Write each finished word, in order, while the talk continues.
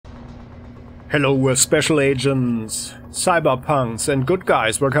Hello, we're special agents, cyberpunks and good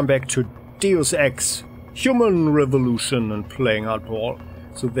guys. Welcome back to Deus Ex, Human Revolution and Playing Hardball.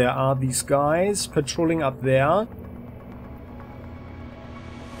 So there are these guys patrolling up there.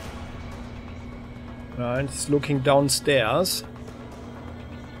 And he's looking downstairs.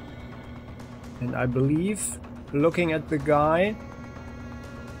 And I believe, looking at the guy,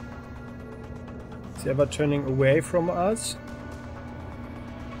 is he ever turning away from us?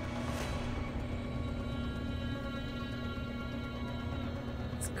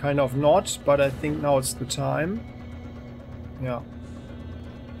 Kind of not, but I think now it's the time. Yeah.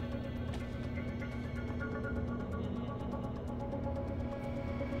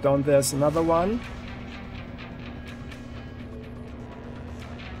 Down there's another one.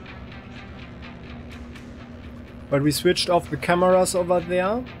 But we switched off the cameras over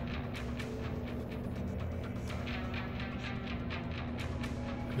there.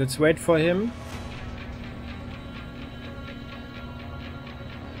 Let's wait for him.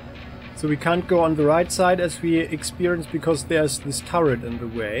 So we can't go on the right side as we experienced because there's this turret in the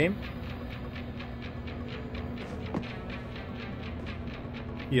way.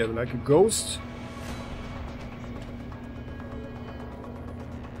 Here, like a ghost.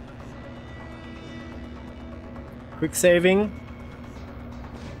 Quick saving.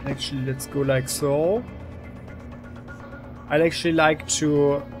 Actually, let's go like so. I'd actually like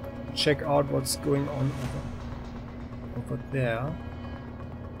to check out what's going on over there.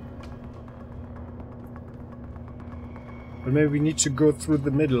 But maybe we need to go through the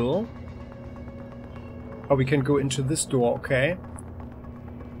middle. Oh, we can go into this door, okay.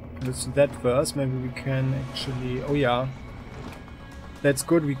 Let's do that first. Maybe we can actually... Oh yeah. That's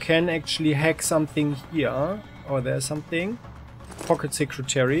good. We can actually hack something here. Oh, there's something. Pocket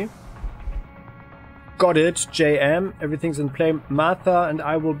secretary. Got it, JM. Everything's in play. Martha and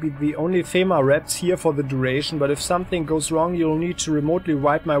I will be the only FEMA reps here for the duration. But if something goes wrong, you'll need to remotely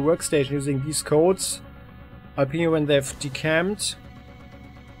wipe my workstation using these codes. I'll ping you when they've decamped.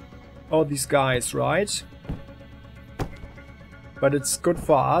 Oh, these guys, right? But it's good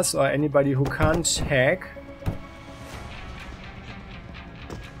for us or anybody who can't hack.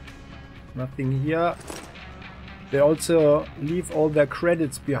 Nothing here. They also leave all their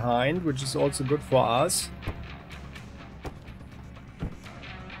credits behind, which is also good for us.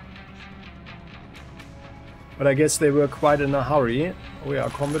 But I guess they were quite in a hurry. Oh yeah,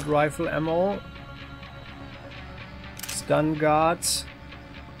 combat rifle ammo. Stun guards.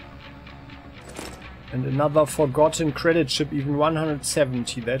 And another forgotten credit chip, even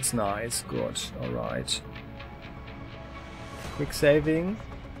 170. That's nice. Good. Alright. Quick saving.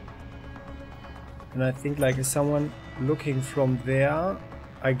 And I think, like, is someone looking from there?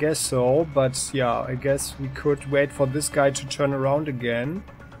 I guess so, but yeah, I guess we could wait for this guy to turn around again.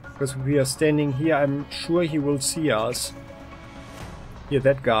 Because we are standing here, I'm sure he will see us. Here,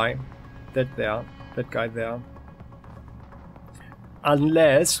 that guy. That guy there.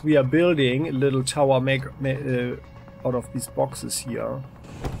 Unless we are building a little tower out of these boxes here.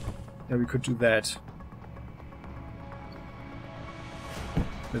 Yeah, we could do that.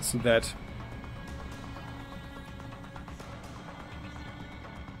 Let's do that.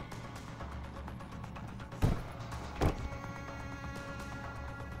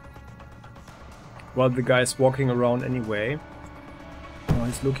 Well, the guy's walking around anyway. Now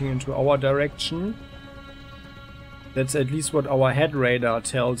he's looking into our direction. That's at least what our head radar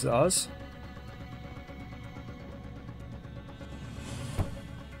tells us.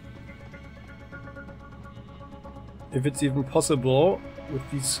 If it's even possible with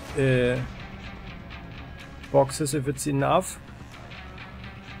these boxes, if it's enough.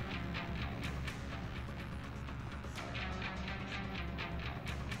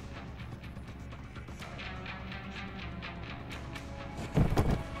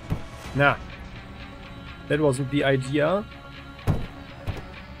 Nah. That wasn't the idea.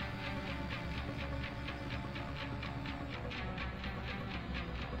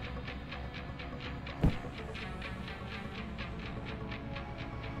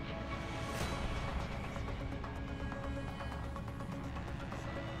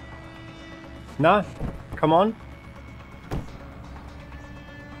 Nah, come on.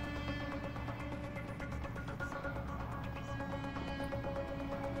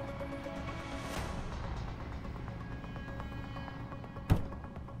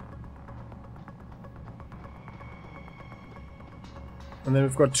 And then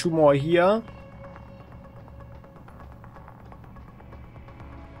we've got two more here.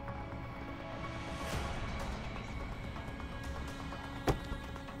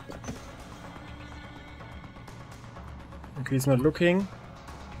 Okay, he's not looking.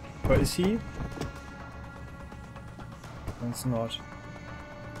 Or is he? No, it's not.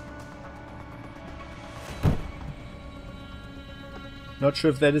 Not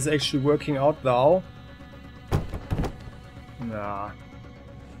sure if that is actually working out though. Nah.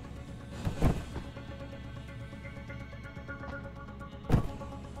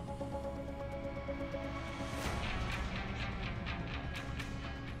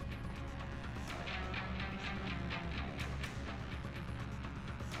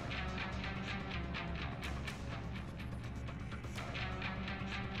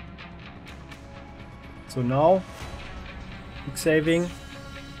 So now, quick saving,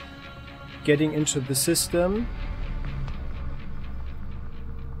 getting into the system,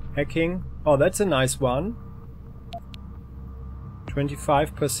 hacking. Oh, that's a nice one.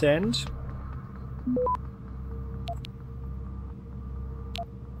 25%.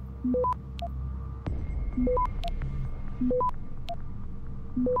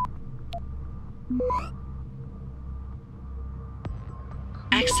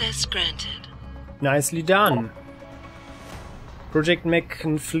 Access granted. Nicely done. Project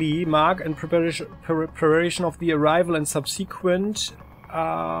McFlee, mark and preparation of the arrival and subsequent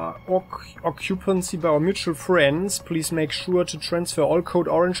occupancy by our mutual friends. Please make sure to transfer all code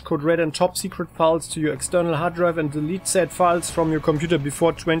orange, code red and top secret files to your external hard drive and delete said files from your computer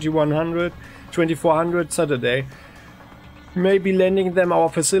before 2400 Saturday. We may be lending them our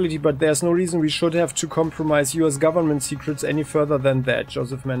facility, but there's no reason we should have to compromise US government secrets any further than that.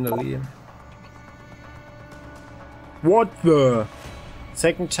 Joseph Mendeley. What the?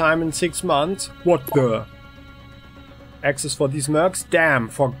 Second time in 6 months? What the? Access for these mercs? Damn,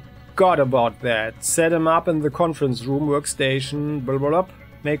 forgot about that. Set them up in the conference room, workstation, blah blah blah.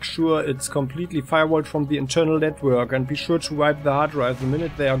 Make sure it's completely firewalled from the internal network and be sure to wipe the hard drive the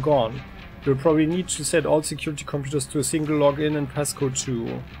minute they are gone. You'll probably need to set all security computers to a single login and passcode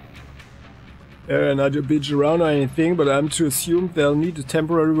too. Not to bitch around or anything, but I'm to assume they'll need a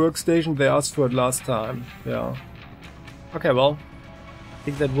temporary workstation. They asked for it last time. Yeah. Okay, well, I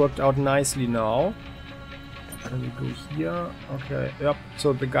think that worked out nicely now. And we go here. Okay, yep.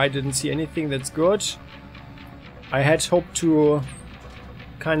 So the guy didn't see anything. That's good. I had hoped to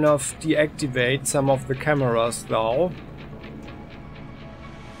kind of deactivate some of the cameras though.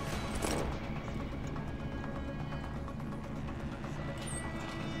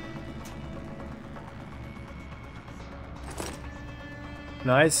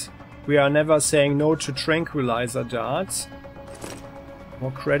 Nice. We are never saying no to tranquilizer darts.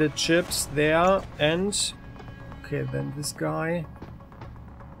 More credit chips there, and okay, then this guy.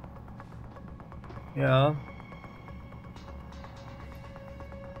 Yeah.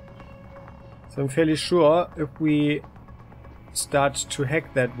 So I'm fairly sure if we start to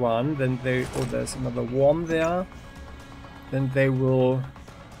hack that one, then they... Oh, there's another worm there. Then they will...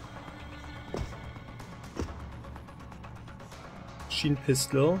 Machine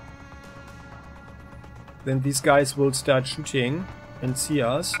pistol. Then these guys will start shooting and see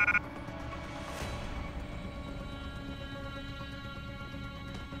us.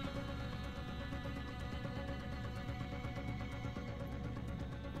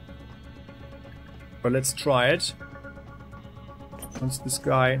 But let's try it. Once this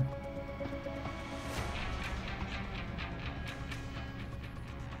guy...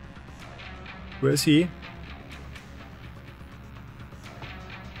 Where is he?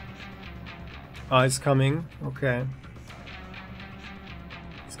 Ah, he's coming. Okay.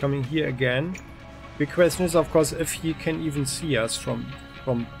 He's coming here again. The question is, of course, if he can even see us from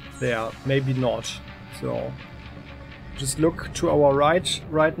there. Maybe not. So just look to our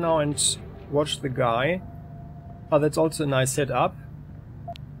right now and watch the guy. Oh, that's also a nice setup.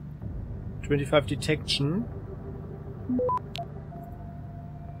 25 detection.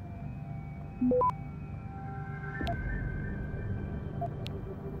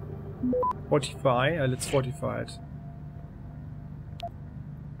 Fortify. Let's fortify it.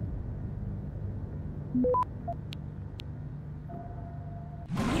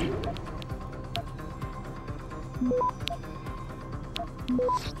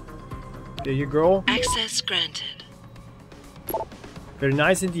 There you go. Access granted. Very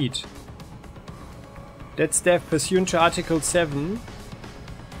nice indeed. Dead staff pursuant to Article 7.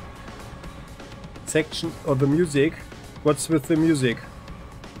 Section or the music. What's with the music?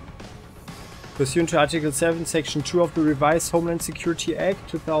 Pursuant to Article 7, Section 2 of the Revised Homeland Security Act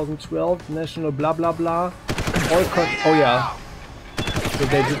 2012, National blah blah blah. Oh yeah. So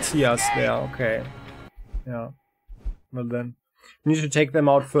they did see us there, okay. Yeah. Well then. We need to take them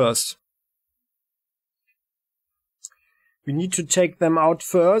out first. We need to take them out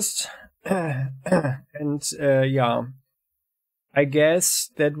first. And yeah. I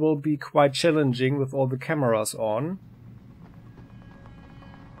guess that will be quite challenging with all the cameras on.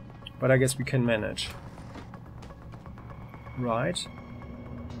 But I guess we can manage. Right.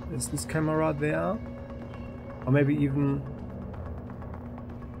 Is this camera there? Or maybe even...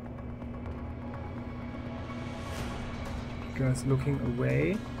 guys looking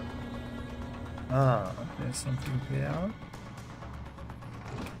away. Ah, there's something there.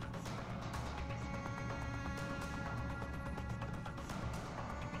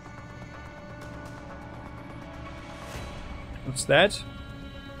 What's that?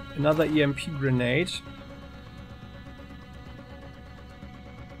 Another EMP grenade.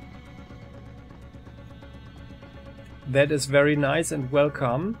 That is very nice and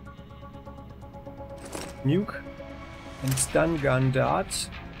welcome. Nuke and stun gun dart.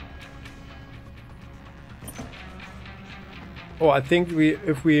 Oh, I think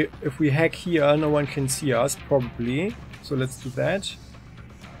if we hack here, no one can see us probably. So let's do that.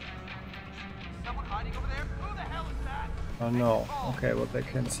 Someone hiding over there? Who the hell is that? Oh no. Okay, well they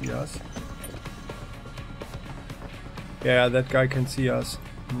can see us. Yeah, that guy can see us.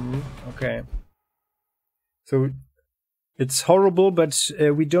 Okay. So it's horrible, but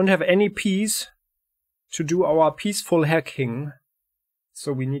we don't have any peace to do our peaceful hacking.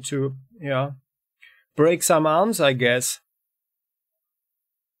 So we need to, yeah, break some arms, I guess.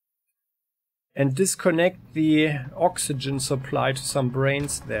 And disconnect the oxygen supply to some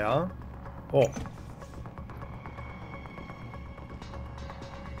brains there. Oh.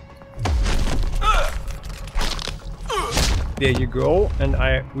 There you go, and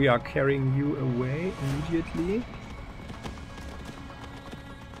we are carrying you away immediately.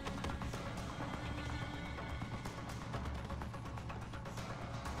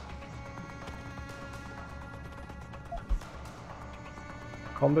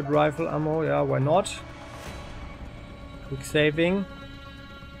 Combat rifle ammo, yeah, why not? Quick saving.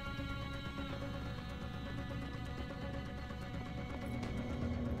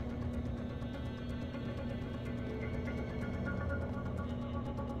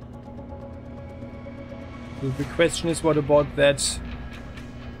 So the question is, what about that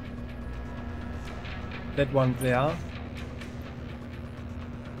one there?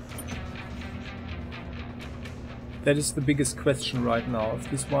 That is the biggest question right now.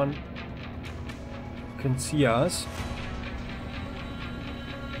 If this one can see us.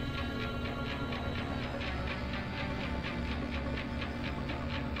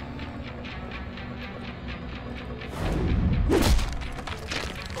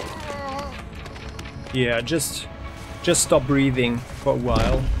 Yeah, just stop breathing for a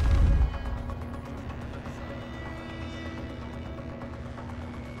while.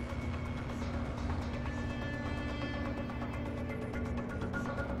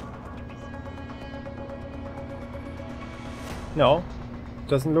 No,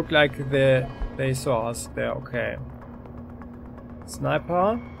 doesn't look like they saw us there. Okay.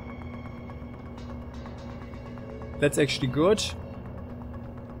 Sniper. That's actually good.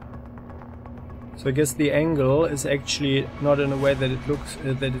 So I guess the angle is actually not in a way that it looks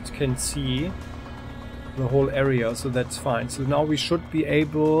that it can see the whole area, so that's fine. So now we should be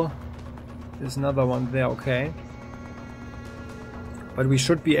able. There's another one there. Okay. But we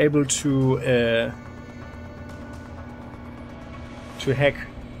should be able to hack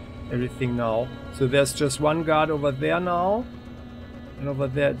everything now. So there's just one guard over there now, and over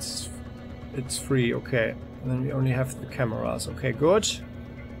there it's free. Okay, and then we only have the cameras. Okay, good.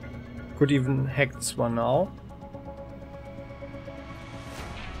 Could even hack this one now.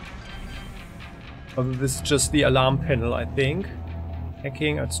 Although this is just the alarm panel, I think.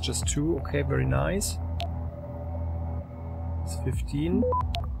 Hacking, it's just 2. Okay, very nice. It's 15.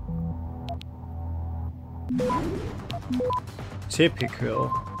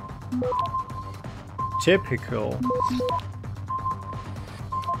 Typical. Typical.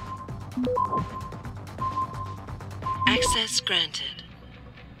 Access granted.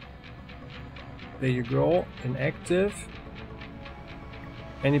 There you go. Inactive.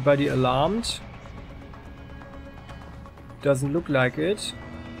 Anybody alarmed? Doesn't look like it.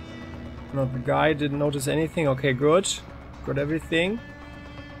 No, the guy didn't notice anything. Okay, good. Got everything.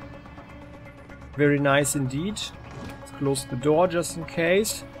 Very nice indeed. Let's close the door just in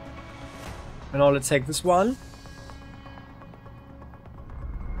case. And now let's take this one.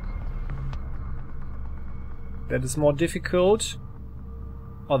 That is more difficult.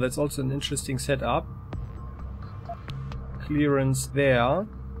 Oh, that's also an interesting setup. Clearance there.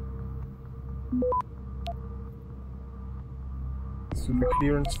 Let's do the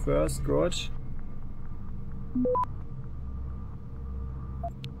clearance first, good.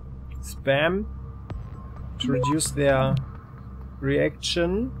 Spam to reduce their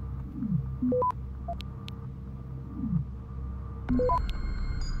reaction.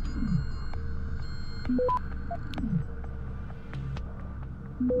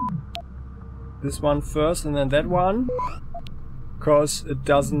 This one first and then that one. Because it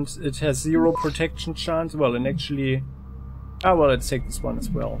doesn't, it has 0 protection chance. Well, and actually, well, let's take this one as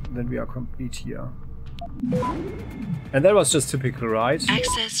well. Then we are complete here. And that was just typical, right?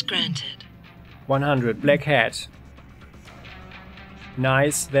 Access granted. 100. Black hat.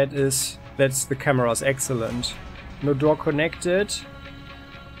 Nice. That's the cameras. Excellent. No door connected.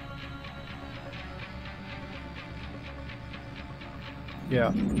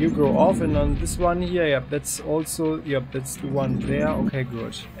 Yeah, you go off, and on this one here, yep, that's also, yep, that's the one there. Okay,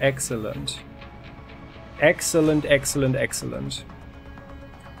 good. Excellent. Excellent, excellent, excellent.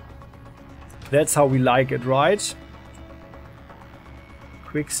 That's how we like it, right?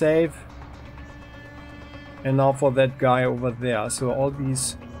 Quick save. And now for that guy over there. So all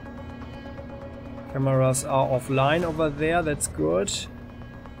these cameras are offline over there. That's good.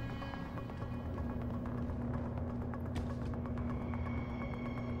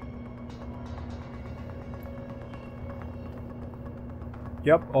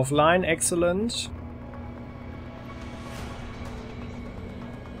 Yep, offline, excellent.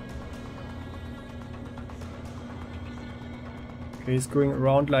 Okay, he's going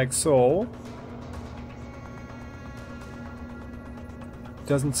around like so.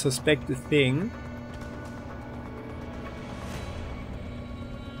 Doesn't suspect a thing.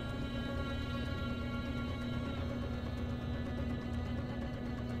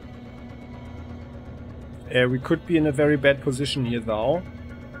 We could be in a very bad position here though.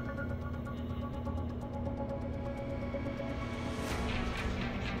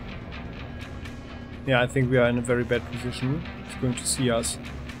 Yeah, I think we are in a very bad position. He's going to see us.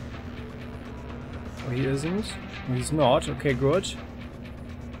 Oh, he isn't? Oh, he's not. Okay, good.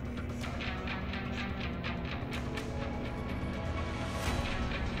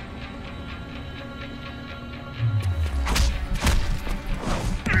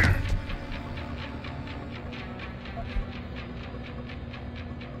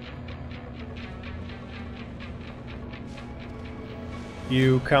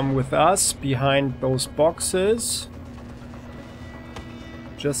 You come with us behind those boxes.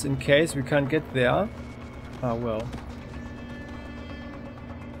 Just in case we can't get there. Ah, well.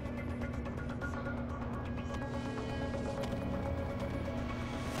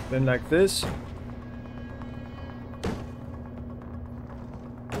 Then like this.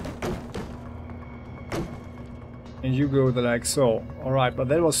 And you go like so. Alright, but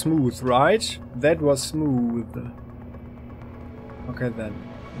that was smooth, right? That was smooth. Okay then,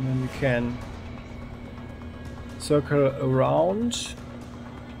 and then we can circle around.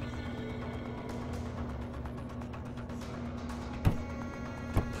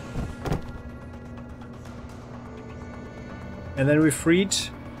 And then we freed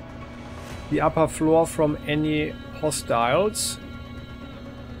the upper floor from any hostiles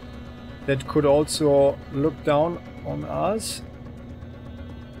that could also look down on us.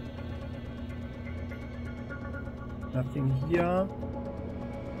 Nothing here.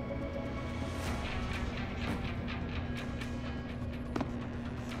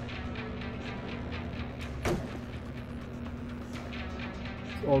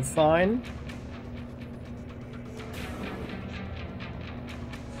 It's all fine.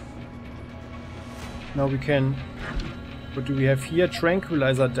 Now we can... What do we have here?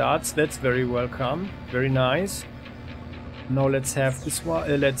 Tranquilizer darts. That's very welcome. Very nice. Now let's have this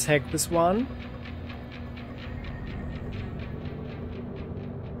one. Let's hack this one.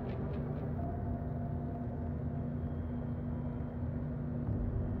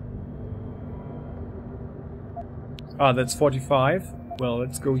 Ah, that's 45. Well,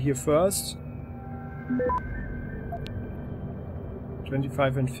 let's go here first.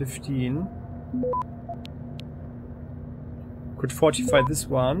 25 and 15. Could fortify this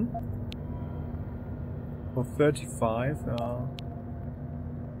one. For 35. So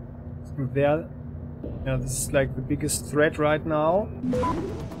there. Yeah, this is like the biggest threat right now.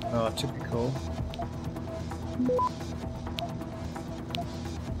 Typical.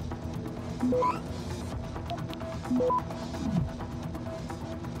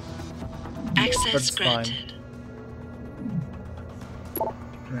 Access granted.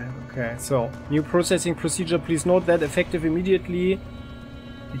 Okay, so new processing procedure. Please note that effective immediately.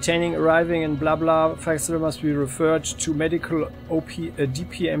 Detaining, arriving, and blah blah. Factor must be referred to medical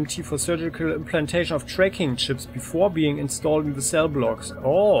DPMT for surgical implantation of tracking chips before being installed in the cell blocks.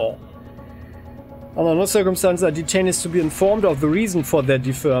 Oh, Under no circumstances are detainees to be informed of the reason for their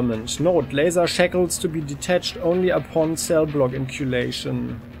deferment. Note, laser shackles to be detached only upon cell block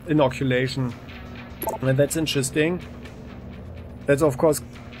inoculation. And that's interesting. That's of course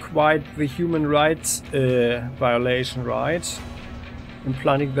quite the human rights violation, right?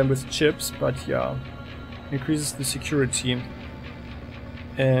 Implanting them with chips, but yeah. Increases the security.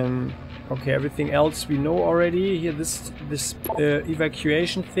 Okay, everything else we know already. Here, this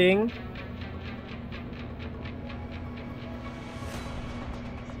evacuation thing.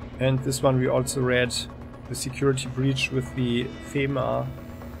 And this one we also read, the security breach with the FEMA,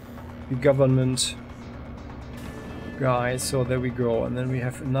 the government guy. So there we go. And then we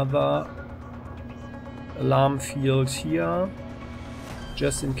have another alarm field here,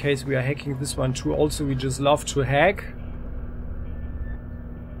 just in case we are hacking this one too. Also, we just love to hack.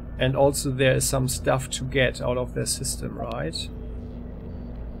 And also there is some stuff to get out of their system, right?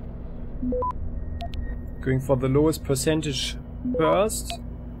 Going for the lowest percentage first.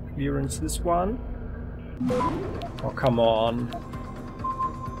 Clearance this one. Oh, come on.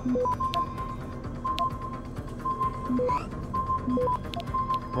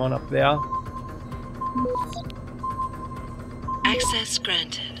 Come on up there. Access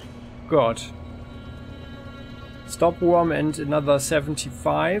granted. Good. Stop worm and another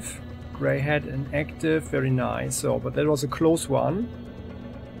 75. Grey hat and active. Very nice. So, but that was a close one.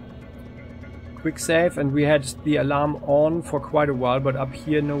 Quick save, and we had the alarm on for quite a while, but up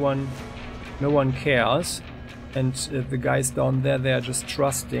here no one cares. And the guys down there, they are just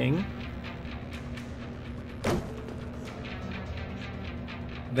trusting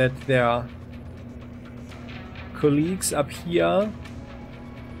that their colleagues up here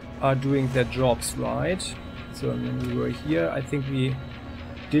are doing their jobs right. So when we were here, I think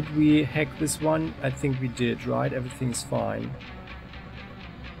did we hack this one? I think we did, right? Everything's fine.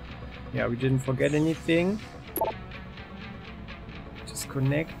 Yeah, we didn't forget anything. Just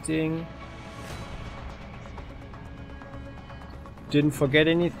connecting. Didn't forget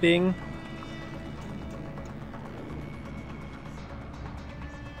anything.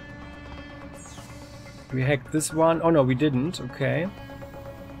 We hacked this one. Oh no, we didn't. Okay.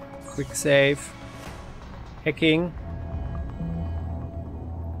 Quick save. Hacking.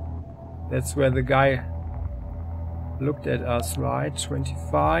 That's where the guy looked at us, right?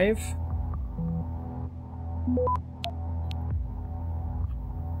 25.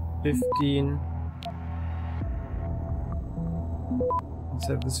 $15. Let's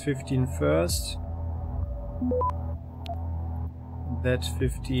have this 15 first. That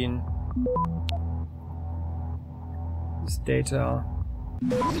 15. This data.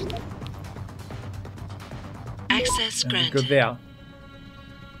 Access granted. Go there.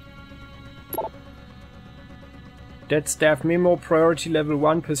 Dead staff memo, priority level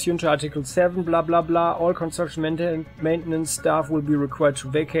 1, pursuant to Article 7, blah blah blah. All construction maintenance staff will be required to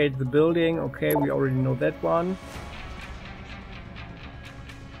vacate the building. Okay, we already know that one.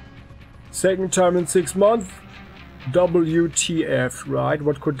 Second time in 6 months. WTF, right?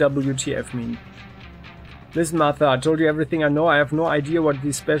 What could WTF mean? Listen, Martha, I told you everything I know. I have no idea what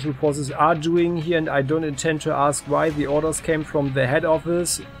these special forces are doing here, and I don't intend to ask why. The orders came from the head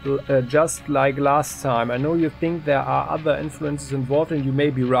office, just like last time. I know you think there are other influences involved, and you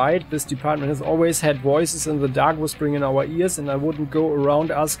may be right. This department has always had voices in the dark whispering in our ears, and I wouldn't go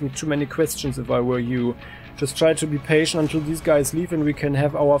around asking too many questions if I were you. Just try to be patient until these guys leave and we can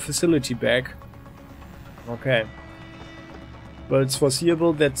have our facility back. Okay. Well, it's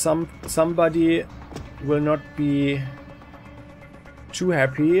foreseeable that somebody will not be too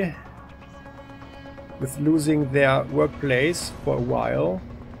happy with losing their workplace for a while.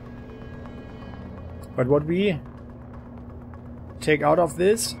 But what we take out of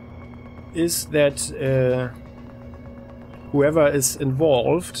this is that whoever is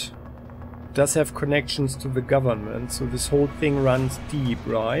involved does have connections to the government, so this whole thing runs deep,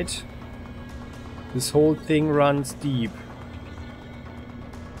 right? This whole thing runs deep.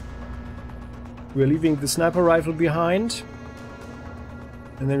 We're leaving the sniper rifle behind,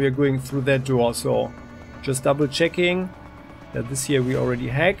 and then we're going through that door, so just double checking that this here we already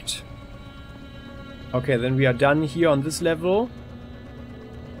hacked. Okay, then we are done here on this level.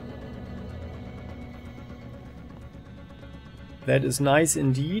 That is nice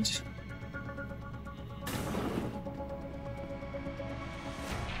indeed.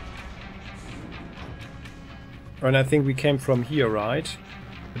 And I think we came from here, right?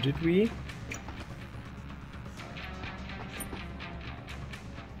 Or did we?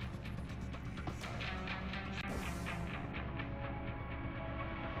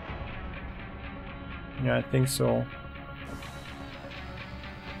 Yeah, I think so.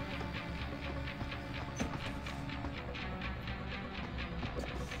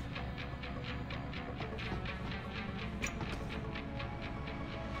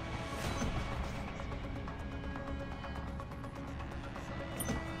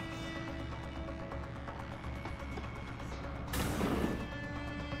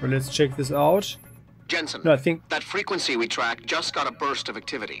 Well, let's check this out. Jensen, No, I think... that frequency we tracked just got a burst of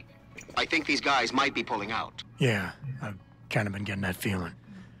activity. I think these guys might be pulling out. Yeah, I've kind of been getting that feeling.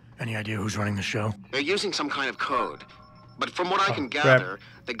 Any idea who's running the show? They're using some kind of code. But from what I can crap. gather,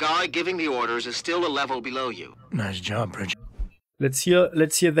 the guy giving the orders is still a level below you. Nice job, Bridget. Let's hear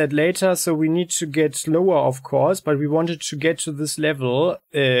that later. So we need to get lower, of course, but we wanted to get to this level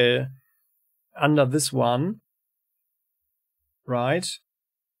under this one. Right?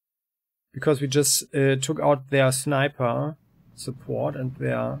 Because we just took out their sniper support and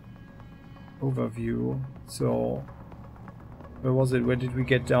their overview. So where was it? Where did we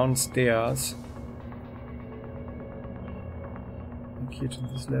get downstairs? Like here to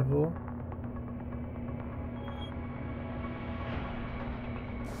this level.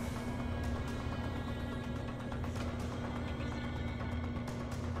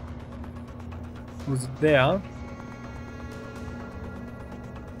 Was it there?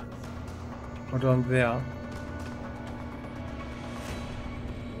 Or down there?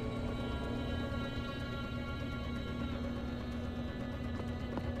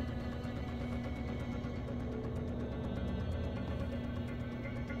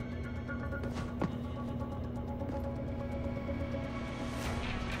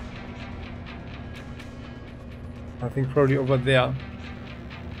 I think probably over there.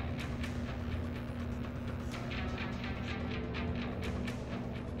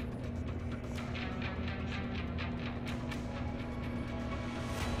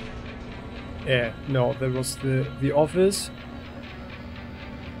 Yeah, no, there was the office.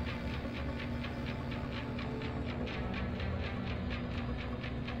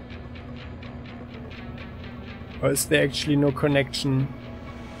 Or is there actually no connection?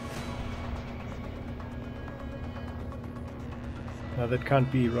 No, that can't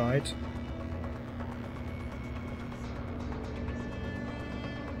be right.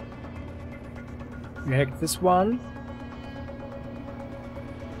 We hacked this one.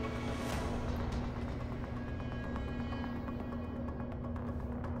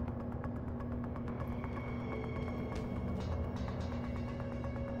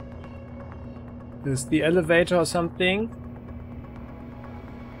 There's the elevator or something.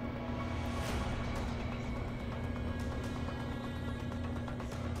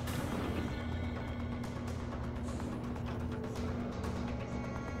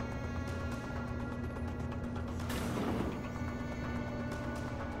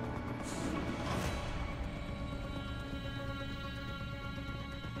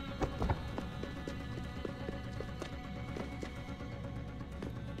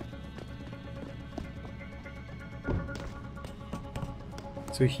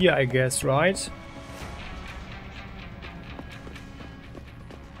 So here, I guess, right?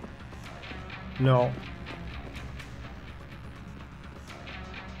 No.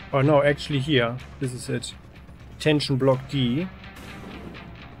 Oh no, actually here. This is it. Detention block D.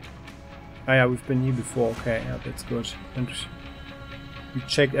 Ah yeah, we've been here before. Okay, yeah, that's good. And we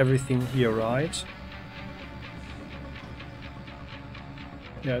checked everything here, right?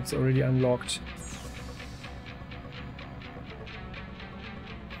 Yeah, it's already unlocked.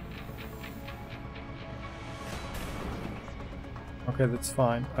 Okay, that's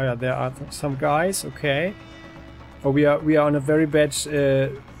fine. Oh yeah, there are some guys. Okay. Oh, we are on a very bad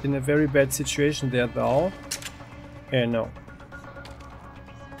in a very bad situation there, though. No.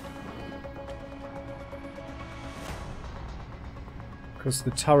 Because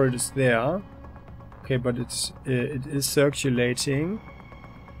the turret is there. Okay, but it is circulating.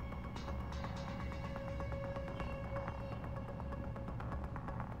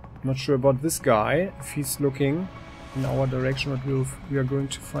 Not sure about this guy, if he's looking in our direction, but we are going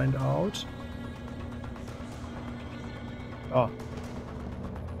to find out. Oh.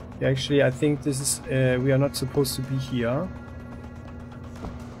 Yeah, actually, I think this is... we are not supposed to be here.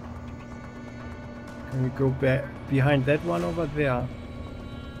 Can we go back behind that one over there?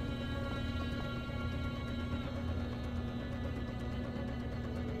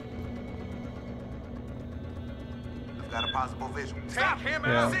 Got a possible visual. Stop him,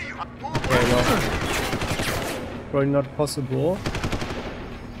 and I'll see you. Okay, well, probably not possible.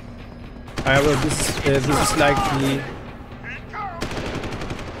 However, this is like the...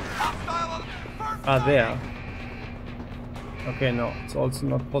 Ah, there. Okay, no, it's also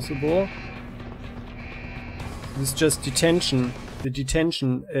not possible. This is just detention, the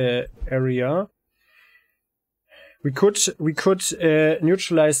detention area. We could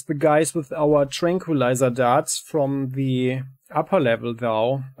neutralize the guys with our tranquilizer darts from the upper level,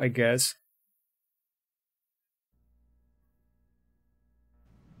 though, I guess.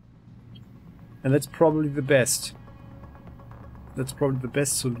 And that's probably the best. That's probably the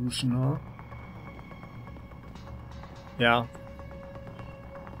best solution, huh? Yeah.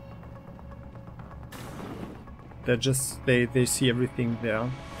 They're just, they see everything there.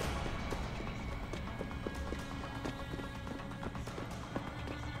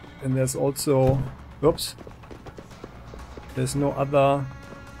 And there's also, oops, there's no other,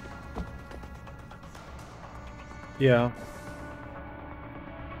 yeah.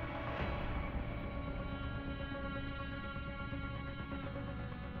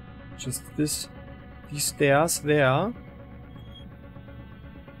 Just these stairs there.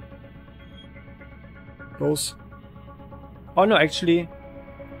 Those, oh no, actually.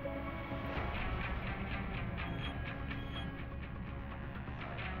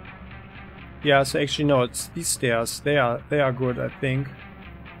 Yeah, so actually no, it's these stairs. They are good, I think.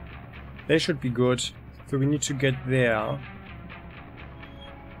 They should be good. So we need to get there.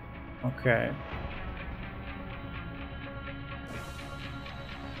 Okay.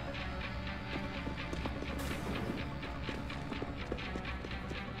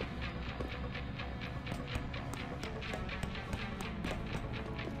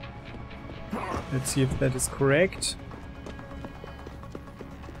 Let's see if that is correct.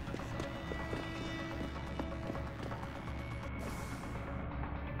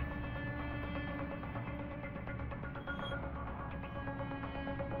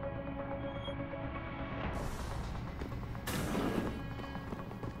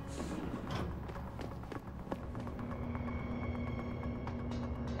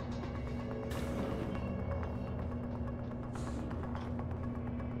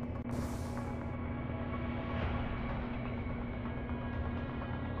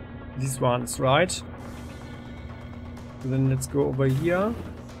 These ones, right? So then let's go over here.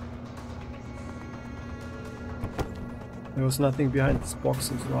 There was nothing behind these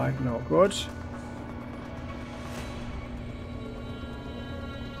boxes, right? No, good.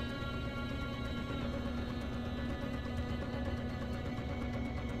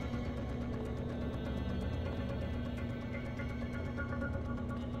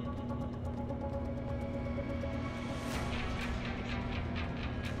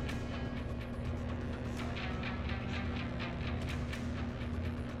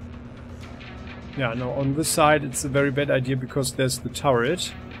 Yeah, no, on this side it's a very bad idea because there's the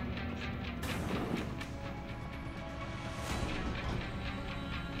turret.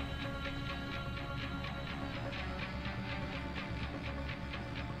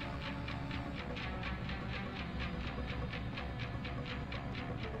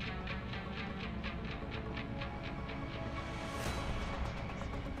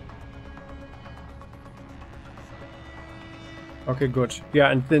 Okay, good.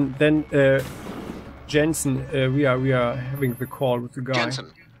 Yeah, and then Jensen, we are having the call with the guy.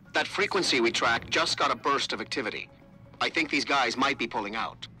 Jensen, that frequency we tracked just got a burst of activity. I think these guys might be pulling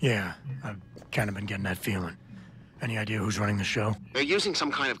out. Yeah, I've kind of been getting that feeling. Any idea who's running the show? They're using some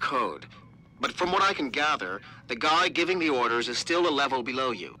kind of code. But from what I can gather, the guy giving the orders is still a level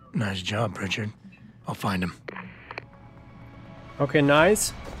below you. Nice job, Pritchard. I'll find him. Okay,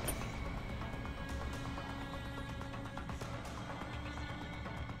 nice.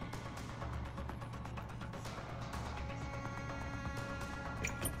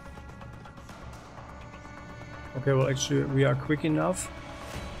 Okay, well actually we are quick enough.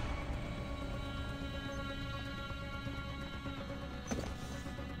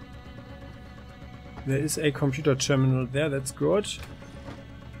 There is a computer terminal there, that's good.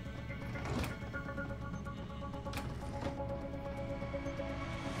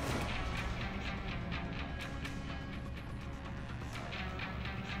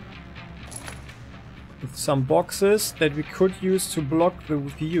 With some boxes that we could use to block the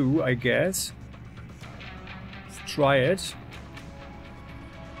view, I guess. Try it.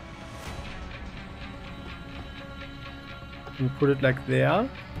 Can we put it like there?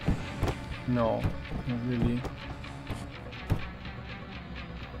 No, not really.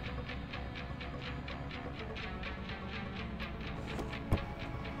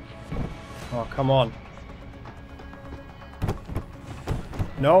 Oh, come on.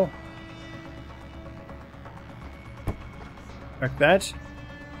 No. Like that.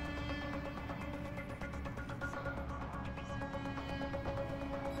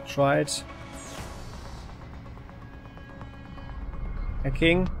 Try it.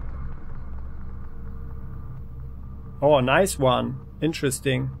 Hacking. Oh, a nice one.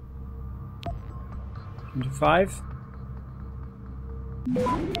 Interesting. 25.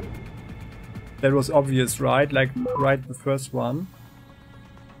 That was obvious, right? Like, right the first one.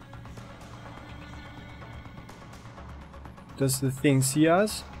 Does the thing see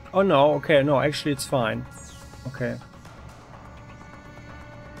us? Oh no, okay, no, actually it's fine. Okay.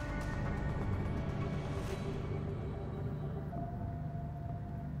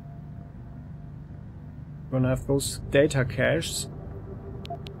 Gonna have those data caches.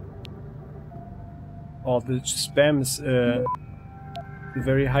 Oh, the spam is a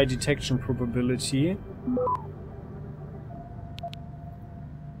very high detection probability.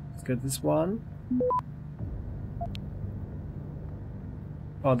 Let's get this one.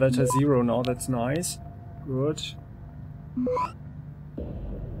 Oh, that has 0 now, that's nice. Good.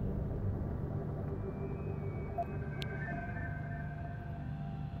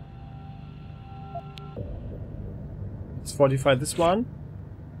 Let's fortify this one.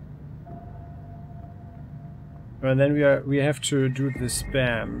 And then we have to do the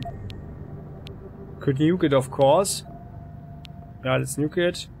spam. Could nuke it, of course. Yeah, let's nuke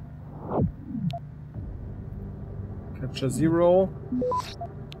it. Capture 0.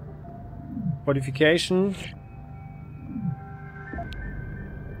 Fortification.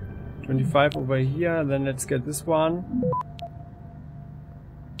 25 over here, then let's get this one.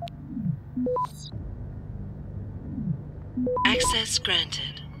 Access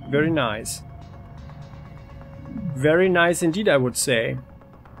granted. Very nice. Very nice indeed, I would say.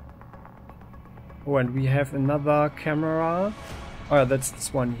 Oh, and we have another camera. Oh yeah, that's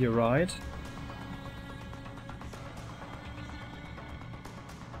this one here, right?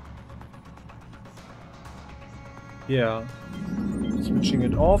 Yeah. Switching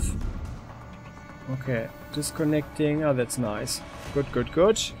it off. Okay, disconnecting. Ah, that's nice. Good, good,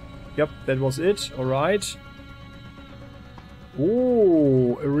 good. Yep, that was it. Alright.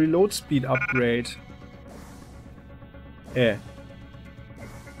 Oh, a reload speed upgrade. Yeah.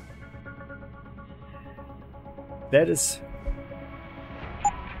 That is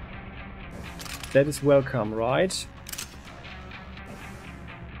welcome, right?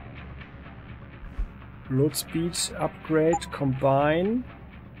 Load speed upgrade combine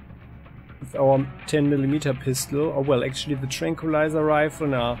with our 10mm pistol. Oh well, actually the tranquilizer rifle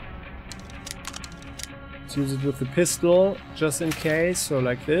now. Let's use it with the pistol just in case, so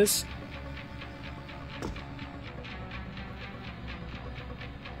like this.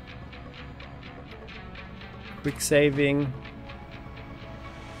 Quick saving.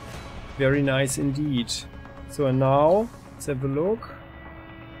 Very nice indeed. So and now, let's have a look.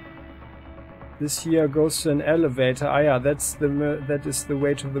 This here goes to an elevator. Ah yeah, that is the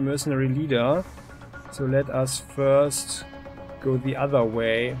way to the mercenary leader. So let us first go the other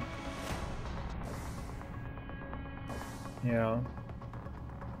way. Yeah.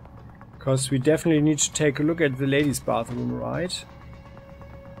 Because we definitely need to take a look at the ladies' bathroom, right?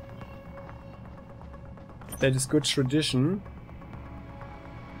 That is good tradition.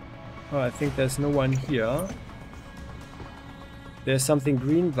 Oh, I think there's no one here. There's something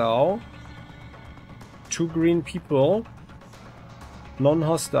green though. 2 green people.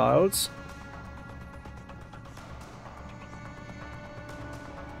 Non-hostiles.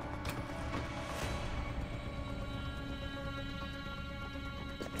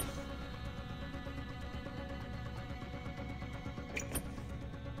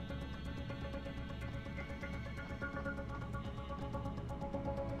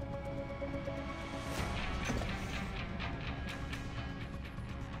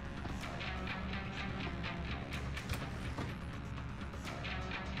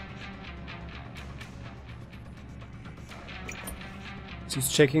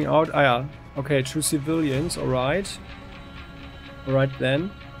 Just checking out. Ah yeah. Okay, 2 civilians, alright. Alright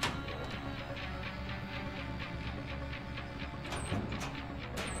then.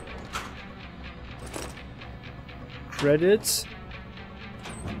 Credits.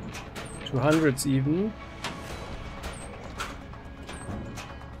 200s even.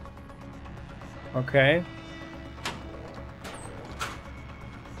 Okay.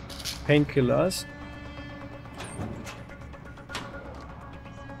 Painkillers.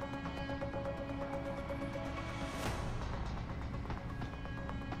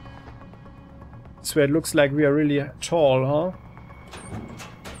 So it looks like we are really tall, huh?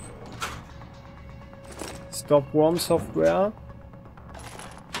 Stop worm software.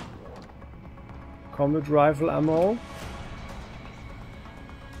 Combat rifle ammo.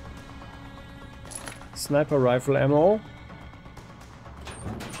 Sniper rifle ammo.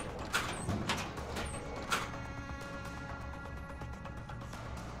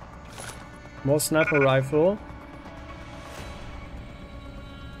 More sniper rifle.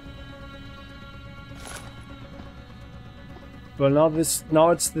 Well, now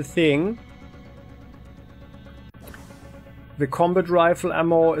it's the thing. The combat rifle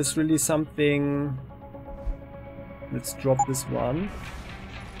ammo is really something. Let's drop this one.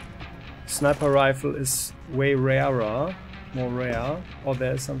 Sniper rifle is way rarer, more rare. Oh,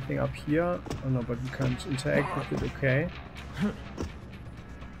 there's something up here. Oh no, but we can't interact with it. Okay,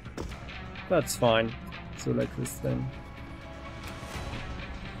 that's fine. So like this then.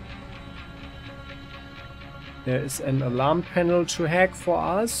 There is an alarm panel to hack for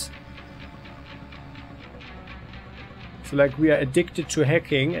us. So like we are addicted to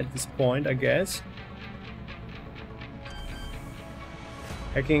hacking at this point, I guess.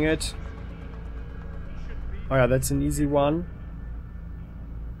 Hacking it. Oh yeah, that's an easy one.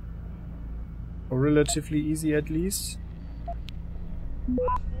 Or relatively easy at least.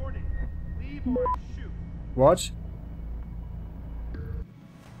 What?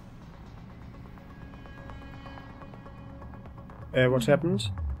 What happened?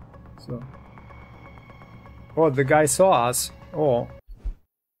 So. Oh, the guy saw us. Oh.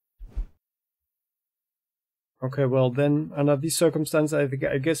 Okay, well then, under these circumstances,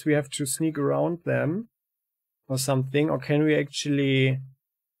 I guess we have to sneak around them. Or something. Or can we actually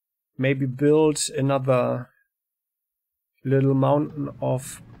maybe build another little mountain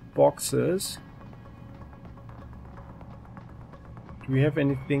of boxes? Do we have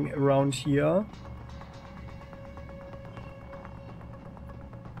anything around here?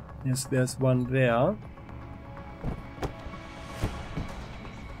 Yes, there's one there.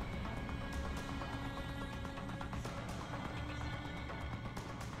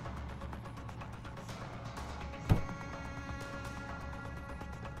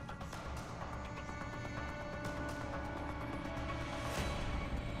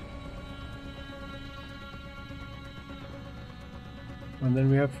 And then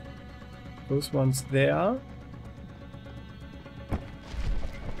we have those ones there.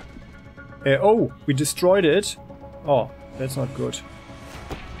 Oh, we destroyed it. Oh, that's not good.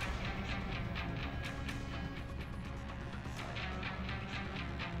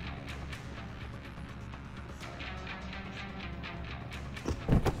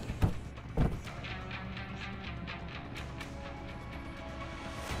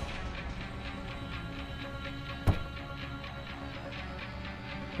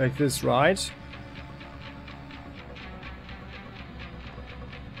 Like this, right?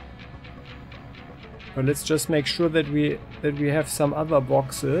 But let's just make sure that we have some other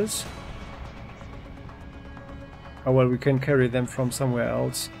boxes. Oh well, we can carry them from somewhere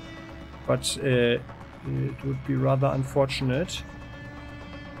else, but it would be rather unfortunate.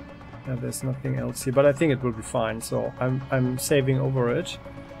 Yeah, there's nothing else here, but I think it will be fine. So I'm saving over it.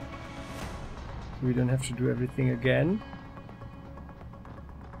 We don't have to do everything again.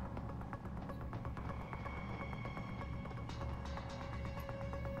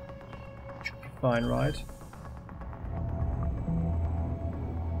 Fine, right?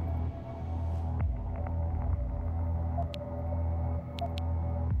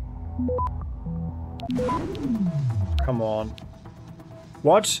 Come on.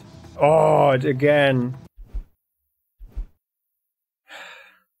 What? Oh, it again.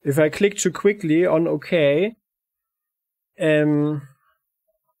 If I click too quickly on OK, and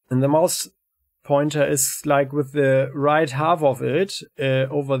the mouse pointer is like with the right half of it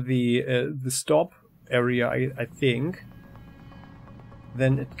over the stop area, I think,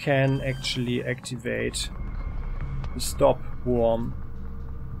 then it can actually activate the stop worm.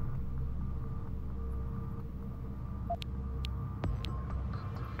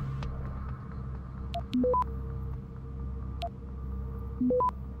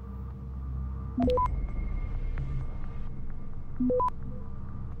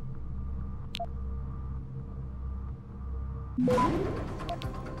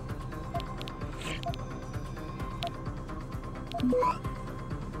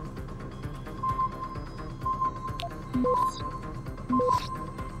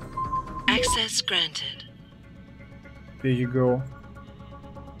 Access granted. There you go.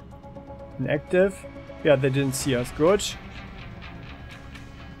 Inactive. Yeah, they didn't see us. Good.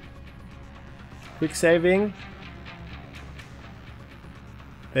 Quick saving.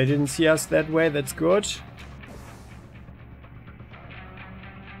 They didn't see us that way. That's good.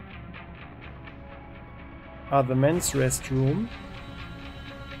 Ah, the men's restroom.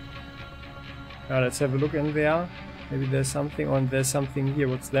 Let's have a look in there. Maybe there's something on. There's something here.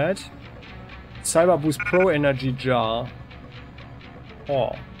 What's that? Cyber Boost Pro Energy Jar.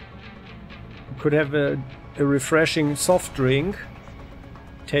 Oh. We could have a refreshing soft drink.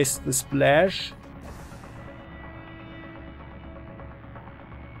 Taste the splash.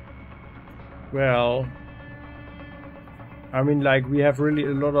 Well, I mean, like, we have really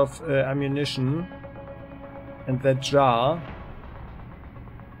a lot of ammunition. And that jar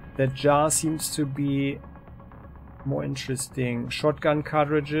seems to be more interesting. Shotgun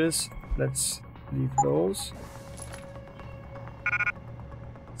cartridges, let's leave those.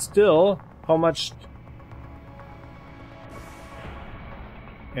 Still, how much?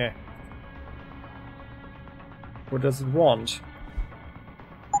 What does it want?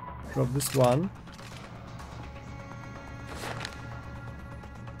 Drop this one.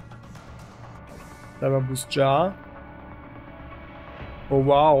 Cyber boost jar. Oh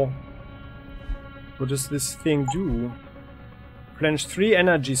wow. What does this thing do? Replenish 3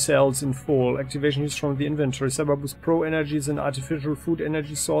 energy cells in full. Activation used from the inventory. Cyber boost Pro Energy is an artificial food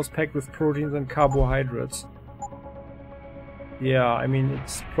energy source packed with proteins and carbohydrates. Yeah, I mean,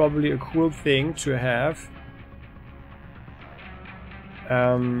 it's probably a cool thing to have.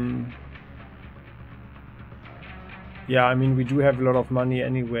 Yeah, I mean, we do have a lot of money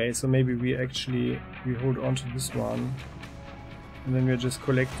anyway, so maybe we hold on to this one. And then we're just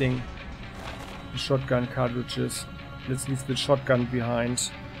collecting the shotgun cartridges. Let's leave the shotgun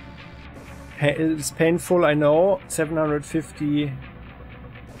behind. It's painful, I know. 750...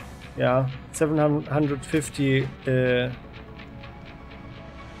 Yeah, 750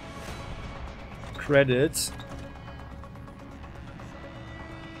 credits.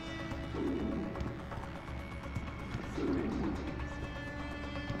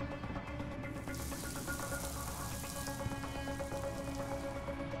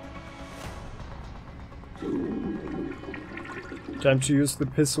 Time to use the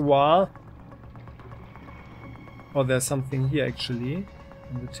pissoir. Oh, there's something here actually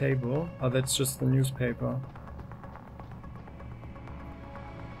on the table. Oh, that's just the newspaper.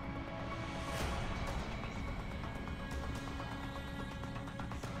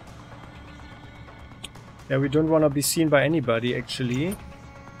 Yeah, we don't want to be seen by anybody actually.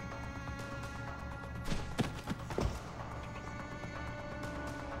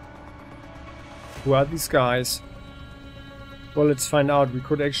 Who are these guys? Well, let's find out. We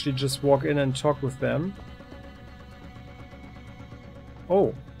could actually just walk in and talk with them.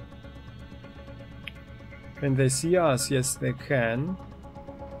 Oh. Can they see us? Yes, they can.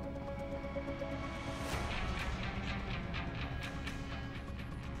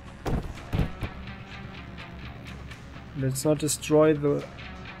 Let's not destroy the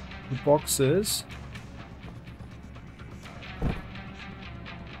boxes.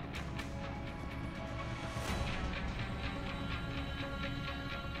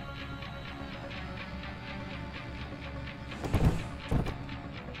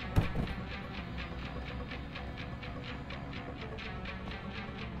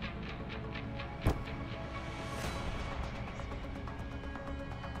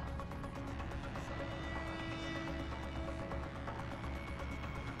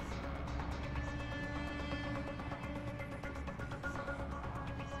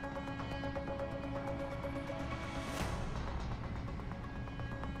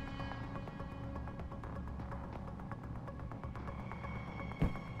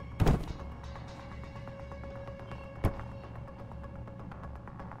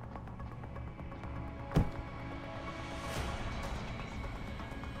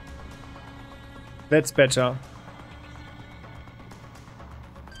 That's better.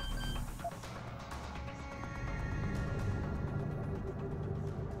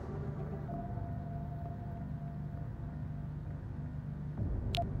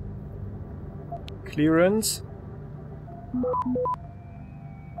 Clearance.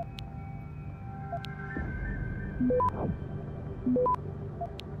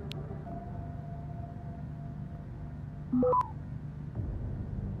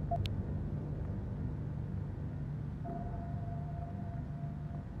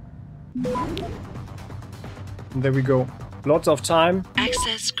 And there we go. Lots of time.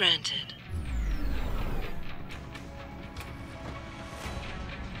 Access granted.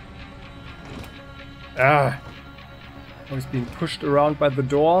 I was being pushed around by the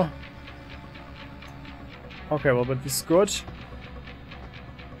door. Okay, well, but this is good.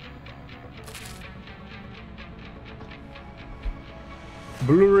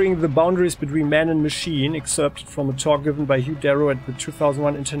 Blurring the boundaries between man and machine, excerpted from a talk given by Hugh Darrow at the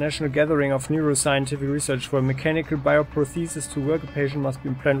 2001 International Gathering of Neuroscientific Research. For a mechanical bioprosthesis to work, a patient must be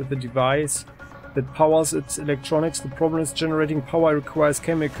implanted with a device that powers its electronics. The problem is generating power requires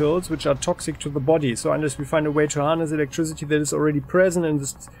chemicals which are toxic to the body. So unless we find a way to harness electricity that is already present in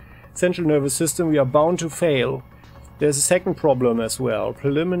the central nervous system, we are bound to fail. There's a second problem as well.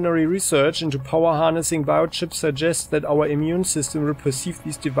 Preliminary research into power harnessing biochips suggests that our immune system will perceive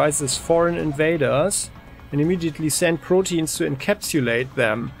these devices as foreign invaders and immediately send proteins to encapsulate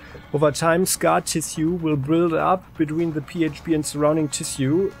them. Over time, scar tissue will build up between the PHB and surrounding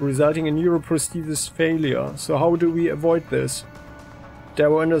tissue, resulting in neuroprosthesis failure. So how do we avoid this?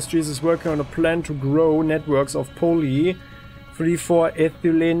 Darrow Industries is working on a plan to grow networks of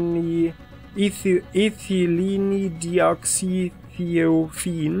poly-3,4-ethylene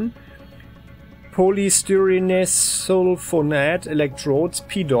dioxythiophene polystyrenesulfonate electrodes,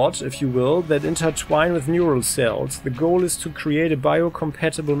 PDOT if you will, that intertwine with neural cells. The goal is to create a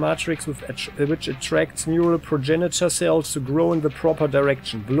biocompatible matrix which attracts neural progenitor cells to grow in the proper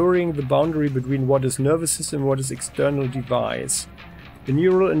direction, blurring the boundary between what is nervous system and what is external device. The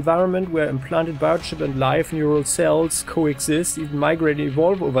neural environment where implanted biochip and live neural cells coexist, even migrate and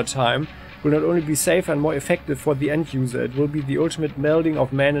evolve over time, will not only be safer and more effective for the end user, it will be the ultimate melding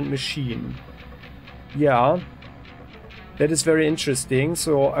of man and machine. Yeah, that is very interesting.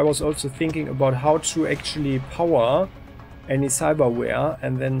 So I was also thinking about how to actually power any cyberware,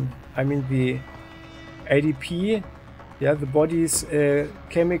 and then, I mean, the ADP, yeah, the body's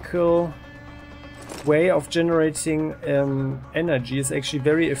chemical way of generating energy is actually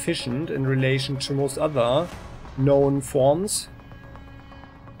very efficient in relation to most other known forms.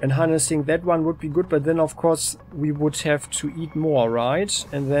 And harnessing that one would be good, but then of course we would have to eat more, right?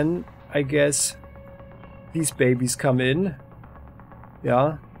 And then I guess these babies come in.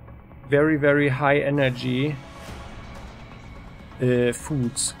 Yeah, very, very high energy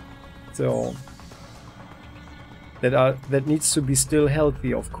foods. So that needs to be still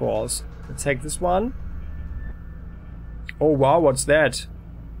healthy, of course. Let's take this one. Oh wow, what's that?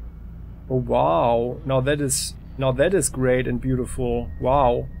 Oh wow, now that is great and beautiful.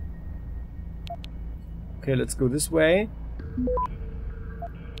 Wow. Okay, let's go this way.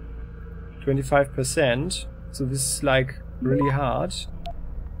 25%. So this is like really hard.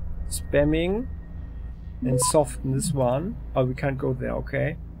 Spamming and soften this one. Oh, we can't go there,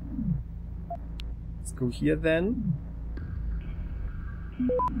 okay. Let's go here then.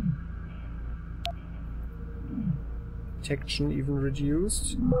 Detection even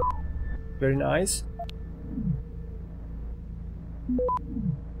reduced. Very nice.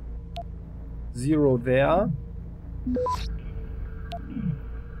 0 there.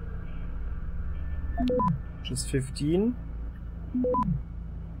 Just 15.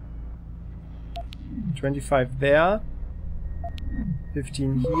 25 there.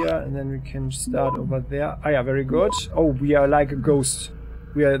 15 here, and then we can start over there. Ah yeah, very good. Oh, we are like a ghost.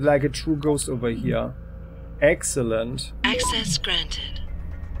 We are like a true ghost over here. Excellent. Access granted.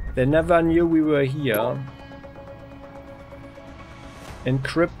 They never knew we were here.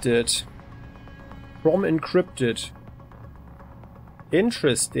 Encrypted. From encrypted.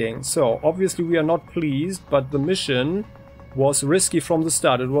 Interesting. So, obviously we are not pleased, but the mission was risky from the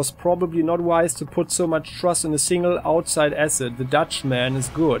start. It was probably not wise to put so much trust in a single outside asset. The Dutchman is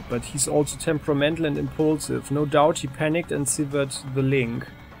good, but he's also temperamental and impulsive. No doubt he panicked and severed the link.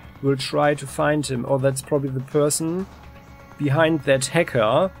 We'll try to find him. Oh, that's probably the person behind that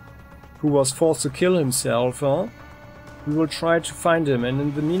hacker who was forced to kill himself, huh? We will try to find him, and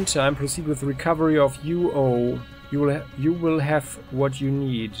in the meantime proceed with the recovery of UO. You will have what you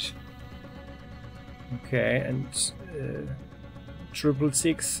need. Okay, and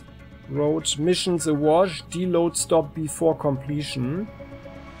 666 wrote missions awash, deload stop before completion.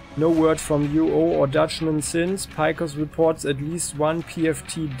 No word from UO or Dutchman since. Picos reports at least one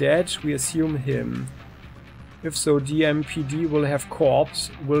PFT dead. We assume him. If so, DMPD will have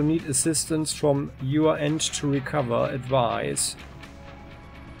corpse. Will need assistance from your end to recover. Advise.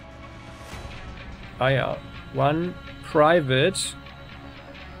 Ah yeah. One private.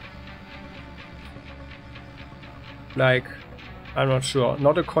 Like, I'm not sure.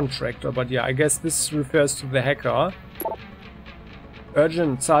 Not a contractor, but yeah, I guess this refers to the hacker.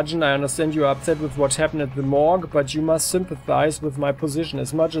 Urgent, Sergeant, I understand you are upset with what happened at the morgue, but you must sympathize with my position.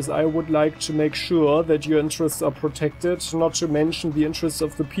 As much as I would like to make sure that your interests are protected, not to mention the interests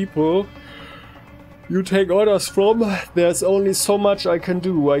of the people you take orders from, there's only so much I can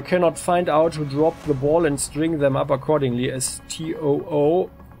do. I cannot find out who dropped the ball and string them up accordingly. As TOO,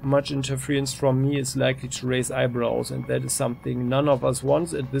 much interference from me is likely to raise eyebrows, and that is something none of us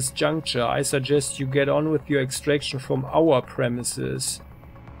wants at this juncture. I suggest you get on with your extraction from our premises.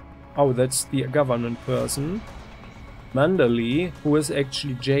 Oh, that's the government person. Mandali, who is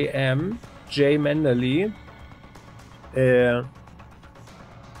actually JM, J. Mandali.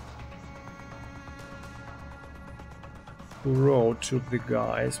 Who wrote to the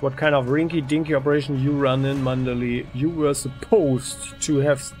guys? What kind of rinky-dinky operation you run in, Mandali? You were supposed to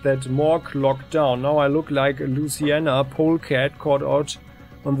have that morgue locked down. Now I look like a Louisiana polecat caught out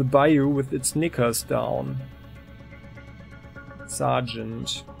on the bayou with its knickers down.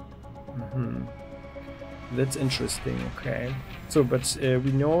 Sergeant. That's interesting, okay. So, but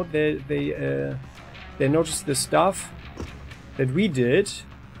we know they noticed the stuff that we did.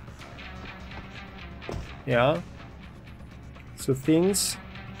 Yeah. So things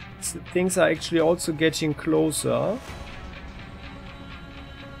are actually also getting closer.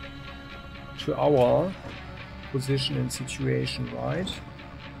 to our position and situation, right?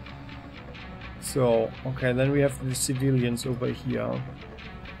 So, okay, then we have the civilians over here.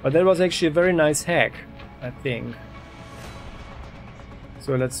 But that was actually a very nice hack, I think.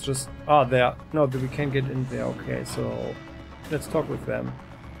 So let's just... Ah, there. No, we can't get in there. Okay, so let's talk with them.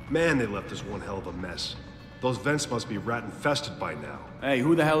 Man, they left us one hell of a mess. Those vents must be rat-infested by now. Hey,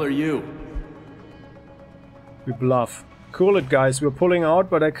 who the hell are you? We bluff. Cool it, guys. We're pulling out,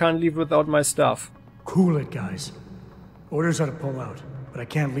 but I can't leave without my stuff. Cool it, guys. Orders are to pull out, but I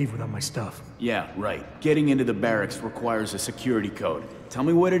can't leave without my stuff. Yeah, right. Getting into the barracks requires a security code. Tell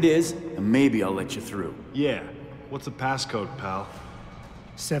me what it is, and maybe I'll let you through. Yeah. What's the passcode, pal?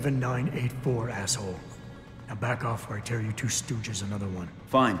 7984, asshole. Now back off or I tear you two stooges another one.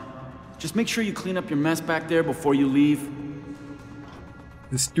 Fine. Just make sure you clean up your mess back there before you leave.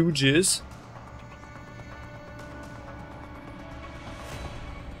 The stooges.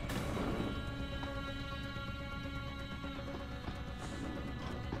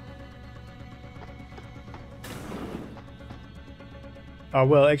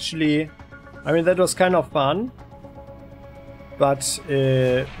 Well, actually, I mean, that was kind of fun. But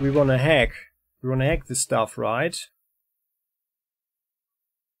we wanna hack. We wanna hack this stuff, right?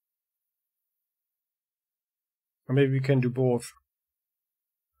 Or maybe we can do both.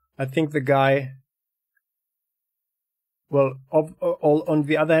 I think the guy... Well, on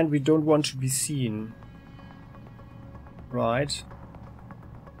the other hand, we don't want to be seen. Right?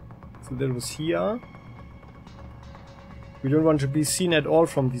 So that was here. We don't want to be seen at all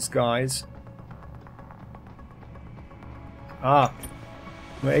from these guys. Ah.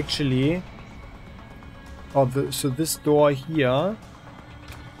 No, actually... Oh, so this door here...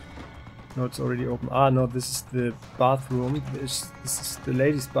 No, it's already open. Ah, no, this is the bathroom. This is the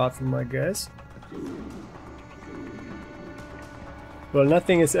ladies' bathroom, I guess. Well,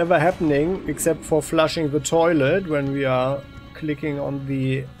 nothing is ever happening except for flushing the toilet when we are clicking on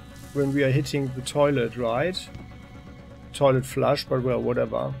the... when we are hitting the toilet, right? Toilet flush, but well,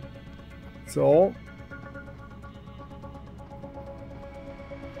 whatever. So...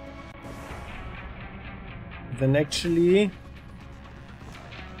 Then actually...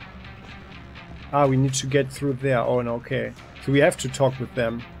 Ah, we need to get through there. Oh, no, okay. So we have to talk with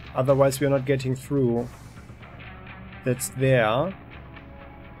them. Otherwise we are not getting through. That's there.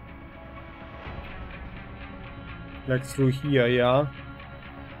 Like through here, yeah.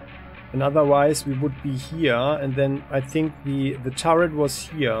 And otherwise we would be here. And then I think the turret was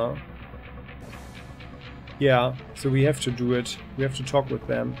here. Yeah, so we have to do it. We have to talk with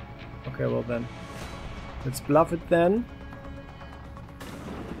them. Okay, well then. Let's bluff it then.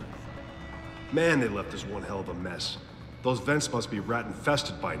 Man, they left us one hell of a mess. Those vents must be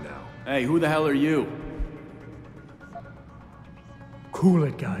rat-infested by now. Hey, who the hell are you? Cool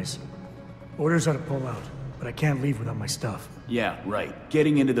it, guys. Orders are to pull out, but I can't leave without my stuff. Yeah, right.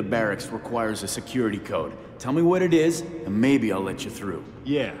 Getting into the barracks requires a security code. Tell me what it is, and maybe I'll let you through.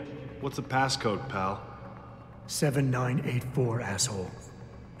 Yeah. What's the passcode, pal? 7984, asshole.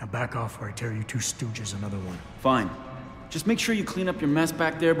 Now back off or I tear you two stooges another one. Fine. Just make sure you clean up your mess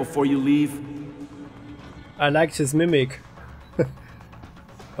back there before you leave. I liked his mimic.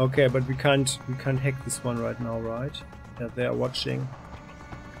 Okay, but we can't hack this one right now, right? Yeah, they are watching.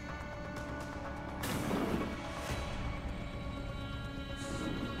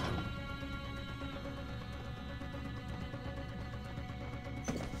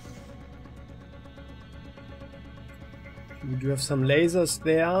 We do have some lasers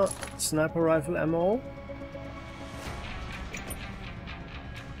there, sniper rifle ammo.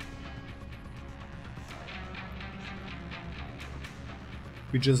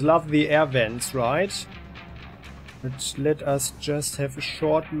 We just love the air vents, right? But let us just have a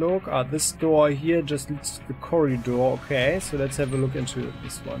short look. Ah, this door here just leads to the corridor. Okay, so let's have a look into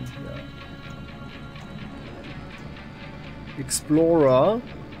this one here. Explorer.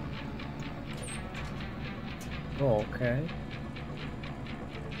 Oh, okay.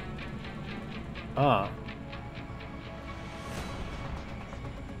 Ah.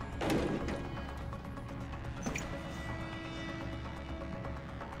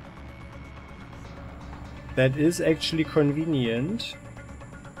 That is actually convenient.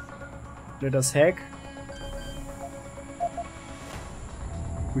 Let us hack.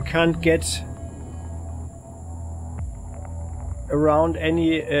 We can't get around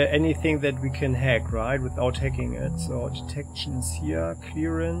anything that we can hack, right? Without hacking it. So detection is here,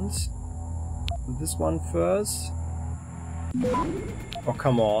 clearance. Do this one first. Oh,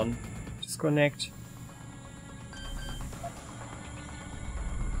 come on. Disconnect.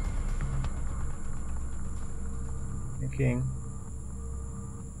 Hacking.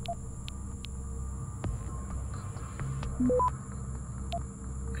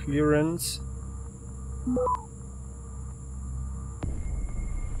 Clearance.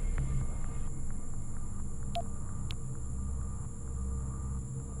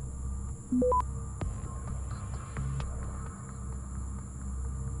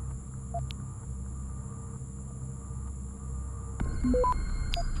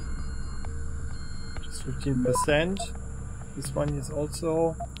 Just 15%. This one is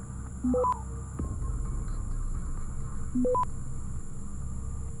also.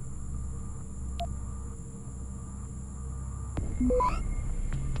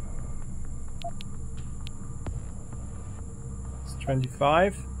 It's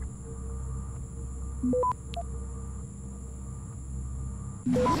 25.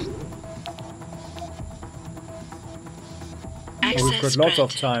 Oh, we've got lots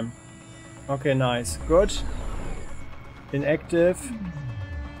of time. Okay, nice. Good. Inactive.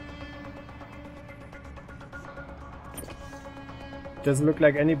 Doesn't look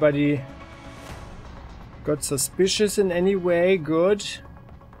like anybody got suspicious in any way. Good.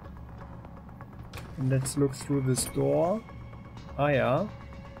 And let's look through this door. Ah, yeah.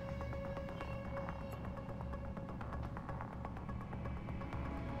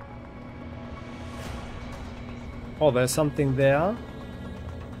 Oh, there's something there.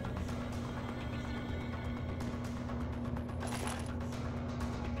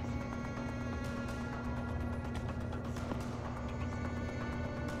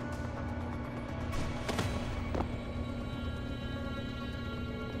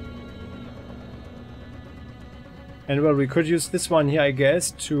 And well, we could use this one here, I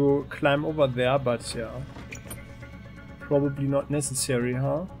guess, to climb over there, but yeah. Probably not necessary,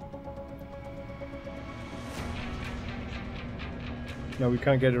 huh? No, we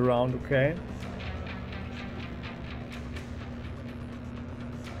can't get around, okay.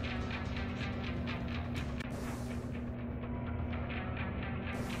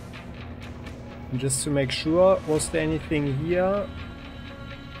 And just to make sure, was there anything here?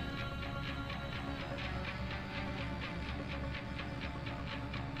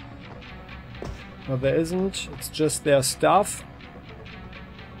 No, there isn't. It's just their stuff.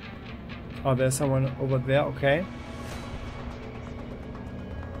 Oh, there's someone over there, okay.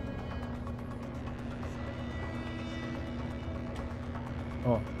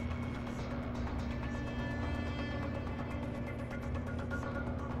 Oh.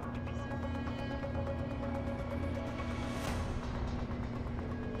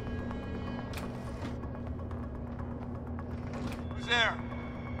 Who's there?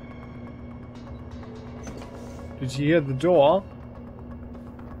 Did you hear the door?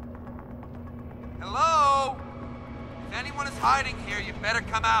 Hello? If anyone is hiding here, you better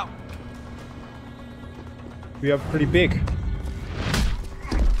come out. We are pretty big.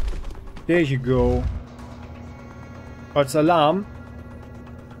 There you go. Oh, it's alarm.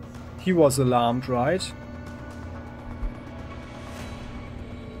 He was alarmed, right?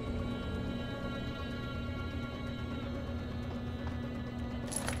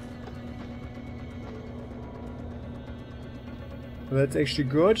 Well, that's actually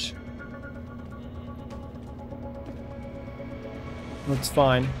good. That's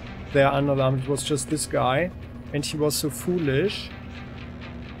fine. They are unalarmed. It was just this guy. And he was so foolish.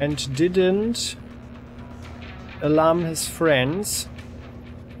 And didn't alarm his friends.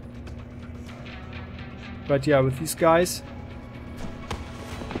 But yeah, with these guys,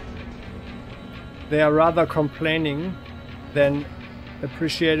 they are rather complaining than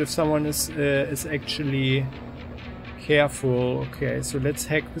appreciate if someone is actually careful. Okay, so let's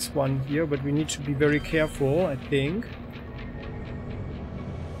hack this one here, but we need to be very careful, I think.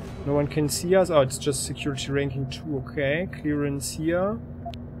 No one can see us. Oh, it's just security ranking 2. Okay, clearance here.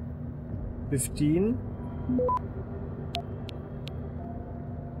 15.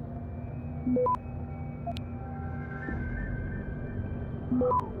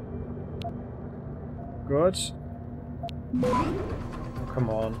 Good. Oh, come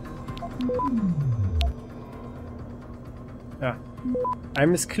on. Yeah. I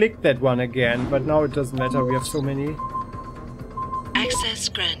misclicked that one again, but now it doesn't matter. We have so many. Access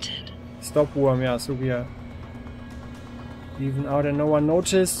granted. Stop worm, yeah, so we are even out and no one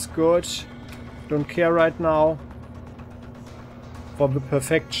noticed. Good. Don't care right now for the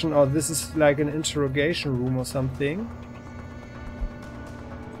perfection. Or this is like an interrogation room or something.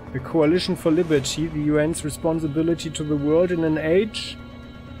 The Coalition for Liberty, the UN's responsibility to the world in an age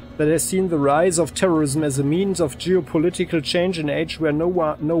that has seen the rise of terrorism as a means of geopolitical change, an age where no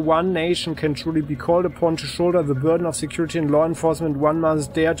one nation can truly be called upon to shoulder the burden of security and law enforcement. One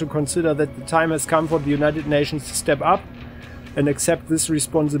must dare to consider that the time has come for the United Nations to step up and accept this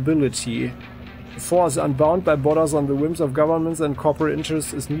responsibility. force unbound by borders on the whims of governments and corporate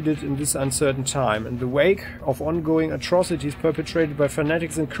interests is needed in this uncertain time. In the wake of ongoing atrocities perpetrated by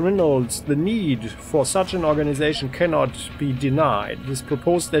fanatics and criminals, the need for such an organization cannot be denied. It is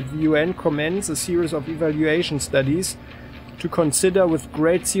proposed that the UN commence a series of evaluation studies to consider with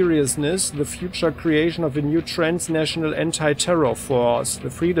great seriousness the future creation of a new transnational anti-terror force. The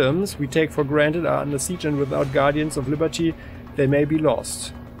freedoms we take for granted are under siege, and without guardians of liberty they may be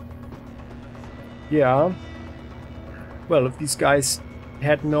lost. Yeah. Well, if these guys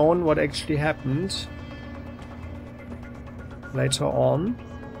had known what actually happened later on.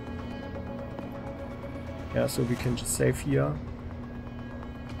 Yeah, so we can just save here.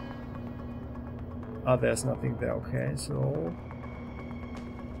 Ah, there's nothing there. Okay, so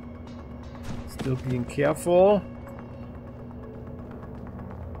still being careful.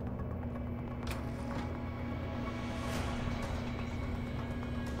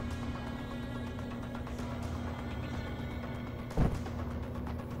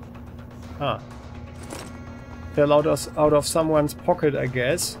 Ah. Fell out of someone's pocket, I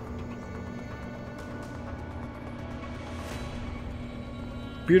guess.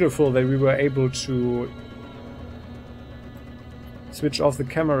 Beautiful that we were able to switch off the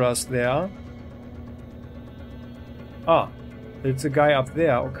cameras there. Ah, it's a guy up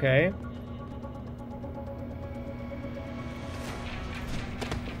there, okay.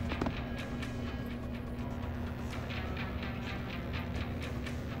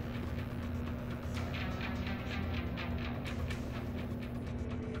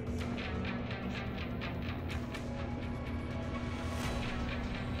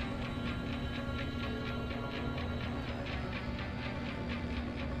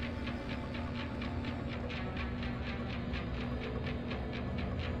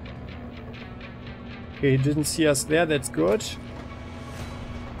 Okay, he didn't see us there, that's good.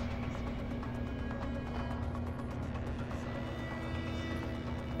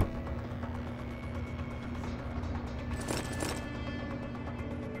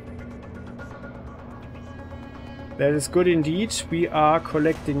 That is good indeed. We are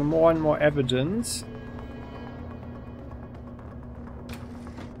collecting more and more evidence.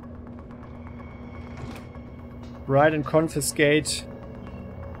 Right, and confiscate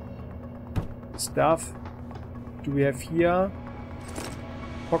stuff. Do we have here?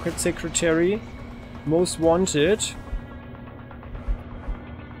 Pocket secretary. Most wanted.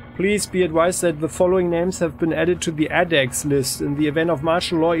 Please be advised that the following names have been added to the ADEX list. In the event of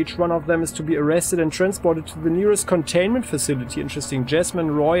martial law, each one of them is to be arrested and transported to the nearest containment facility. Interesting.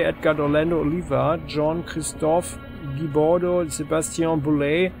 Jasmine Roy, Edgar Orlando Oliva, John Christophe Guibordo, Sebastian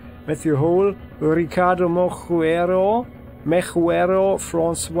Boulet, Matthew Hole, Ricardo Mejuero,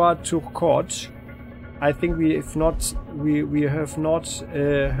 Francois Turcotte. I think we have not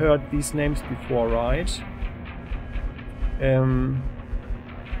heard these names before, right?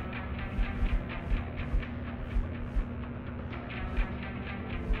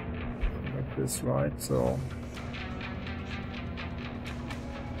 Like this, right? So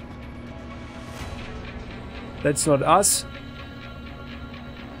that's not us.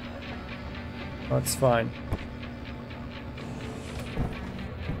 That's fine.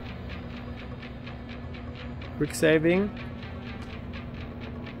 Quick saving.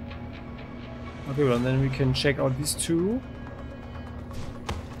 Okay, well, and then we can check out these two.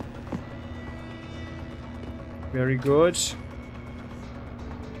 Very good.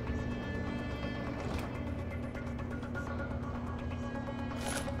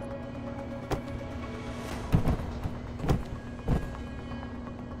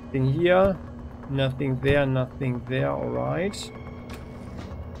 Nothing here. Nothing there, nothing there, alright.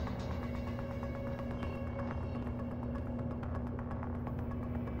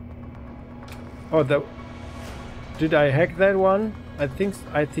 Oh, that... Did I hack that one? I think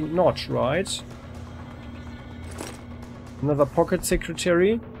not, right? Another pocket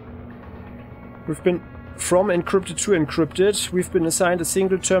secretary. We've been... From encrypted to encrypted, we've been assigned a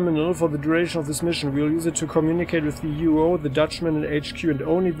single terminal for the duration of this mission. We'll use it to communicate with the UO, the Dutchman, and HQ, and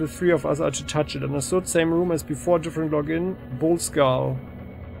only the three of us are to touch it. Understood? Same room as before, different login. Bolskull.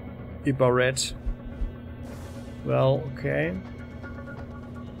 Ibaret. Well, okay.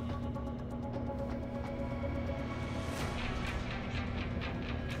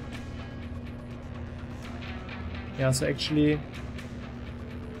 Yeah, so actually...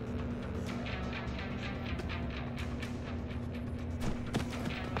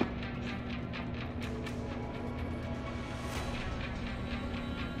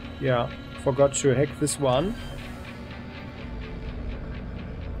 Yeah, forgot to hack this one.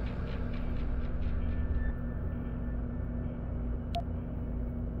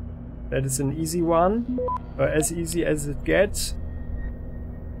 That is an easy one. Or as easy as it gets.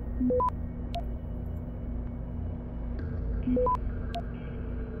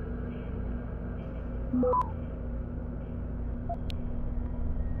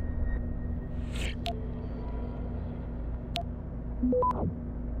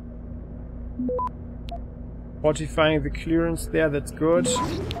 Fortifying the clearance there, that's good.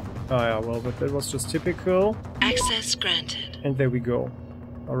 Oh yeah, well, but that was just typical. Access granted. And there we go.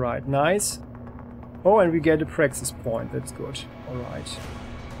 Alright, nice. Oh, and we get a praxis point, that's good. Alright.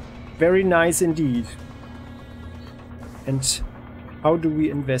 Very nice indeed. And how do we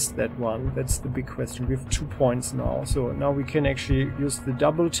invest that one? That's the big question. We have 2 points now. So now we can actually use the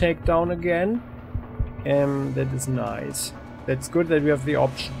double takedown again. That is nice. That's good that we have the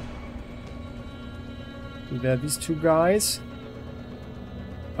option. So there are these 2 guys.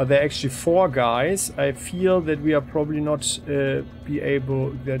 Are there actually 4 guys? I feel that we are probably not going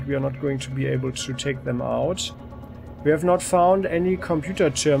to be able to take them out. We have not found any computer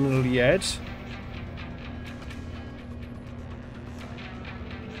terminal yet.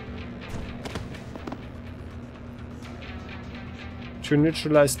 To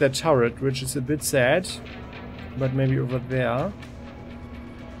neutralize that turret, which is a bit sad, but maybe over there.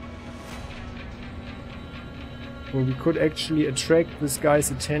 Well, we could actually attract this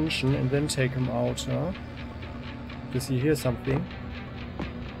guy's attention and then take him out, huh? Does he hear something?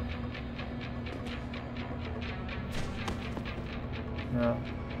 No,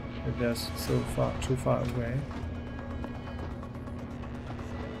 but they're so far, too far away.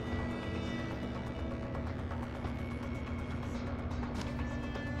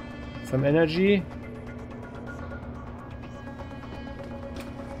 Some energy.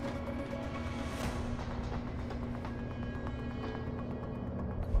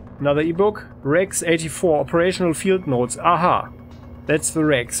 Another ebook. Rex 84 Operational Field Notes. Aha! That's the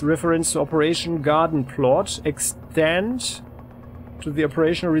Rex. Reference to Operation Garden Plot. Extend to the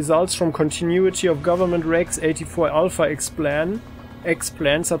operational results from continuity of Government Rex 84 Alpha X-Plan.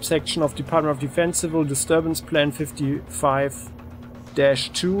 X-Plan subsection of Department of Defense Civil Disturbance Plan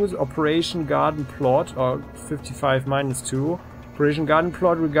 55-2. Operation Garden Plot, or 55-2. Operation Garden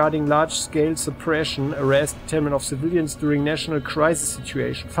Plot regarding large-scale suppression, arrest, detainment of civilians during national crisis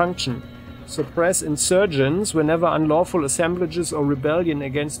situation. Function: suppress insurgents whenever unlawful assemblages or rebellion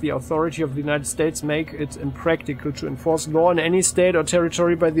against the authority of the United States make it impractical to enforce law in any state or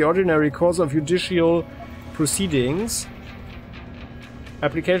territory by the ordinary course of judicial proceedings.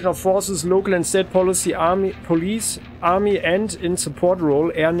 Application of forces, local and state policy, police, army and in support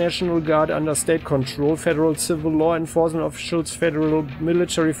role, Air National Guard under state control, federal civil law enforcement officials, federal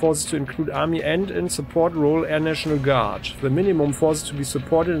military forces to include army and in support role, Air National Guard. The minimum forces to be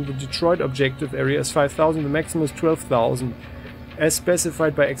supported in the Detroit objective area is 5,000, the maximum is 12,000. As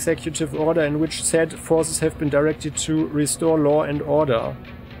specified by executive order in which said forces have been directed to restore law and order.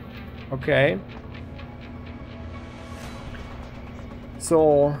 Okay.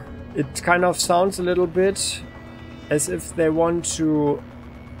 So, it kind of sounds a little bit as if they want to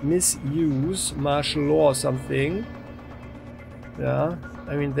misuse martial law or something. Yeah,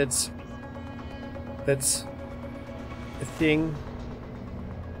 I mean that's a thing.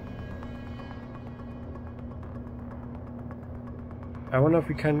 I wonder if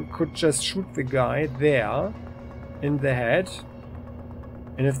we could just shoot the guy there in the head,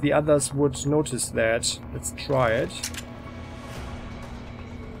 and if the others would notice that. Let's try it.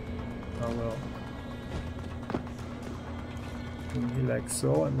 Oh well. Maybe like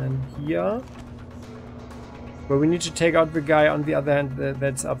so, and then here. But we need to take out the guy on the other hand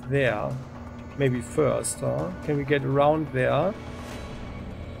that's up there. Maybe first, huh? Can we get around there?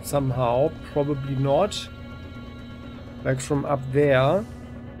 Somehow. Probably not. Like from up there.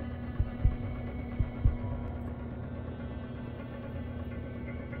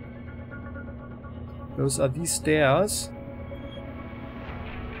 Those are these stairs.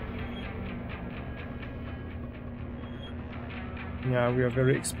 Yeah, we are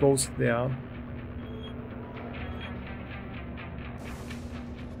very exposed there.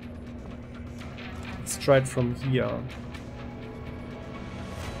 Let's try it from here.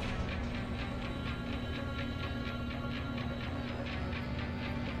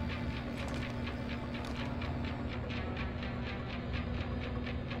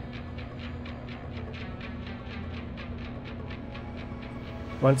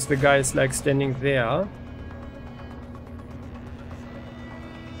 Once the guy is like standing there.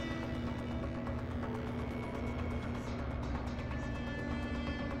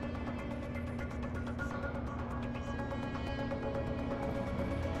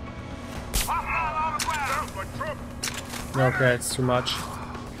 Okay, it's too much.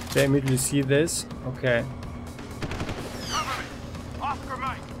 They immediately see this. Okay.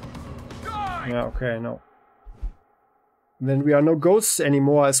 Yeah, okay, no. Then we are no ghosts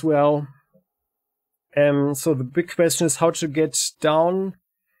anymore as well. So the big question is how to get down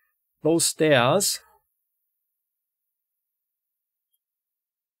those stairs.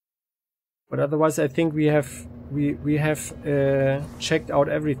 But otherwise I think we have checked out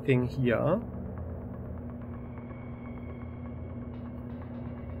everything here.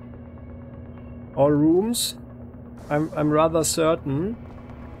 All rooms. I'm rather certain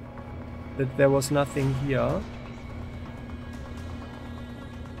that there was nothing here.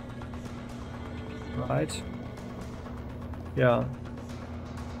 Right. Yeah.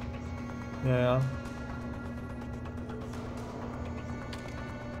 Yeah.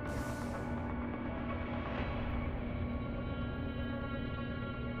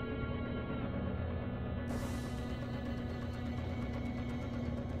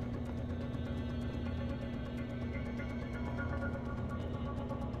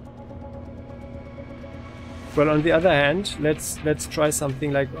 Well, on the other hand, let's try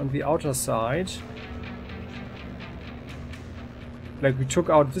something like on the outer side. Like we took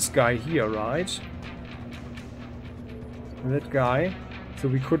out this guy here, right? And that guy. So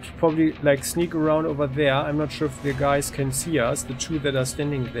we could probably like sneak around over there. I'm not sure if the guys can see us, the two that are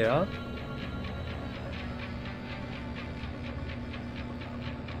standing there.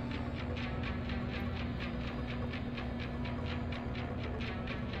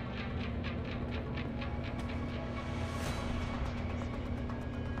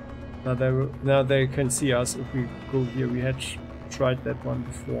 Now they can see us if we go here. We had tried that one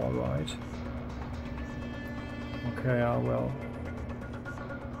before, right? Okay, well.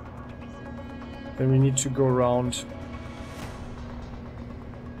 Then we need to go around.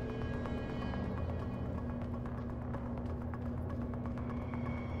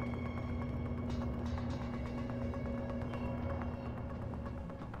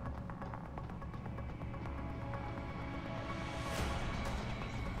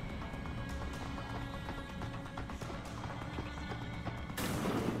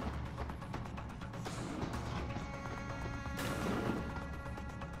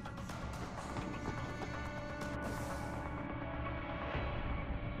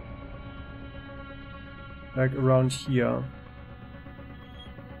 Like around here.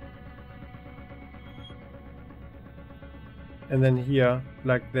 And then here,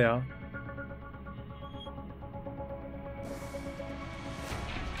 like there.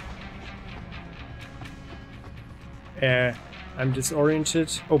 I'm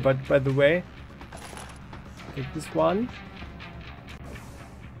disoriented. Oh, but by the way, take this one.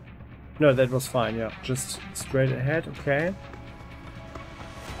 No, that was fine, yeah. Just straight ahead, okay.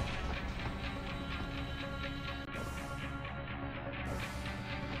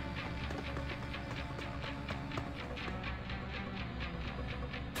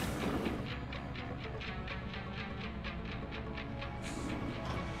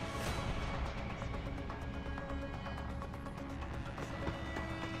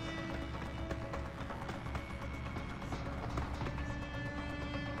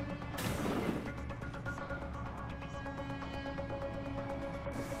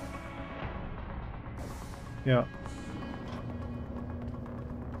 Yeah.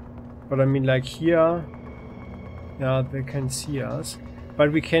 But I mean, like here, yeah, they can see us.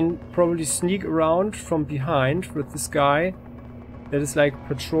 But we can probably sneak around from behind with this guy that is like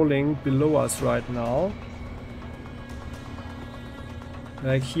patrolling below us right now.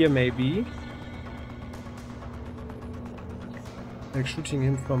 Like here maybe. Like shooting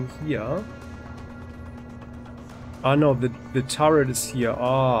him from here. Ah no, the turret is here.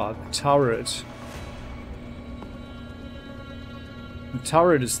 Ah, the turret. The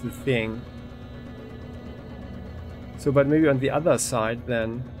turret is the thing. So, but maybe on the other side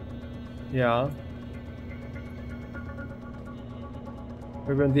then. Yeah.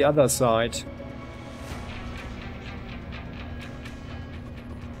 Maybe on the other side.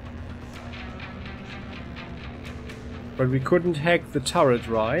 But we couldn't hack the turret,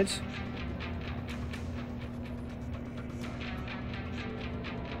 right?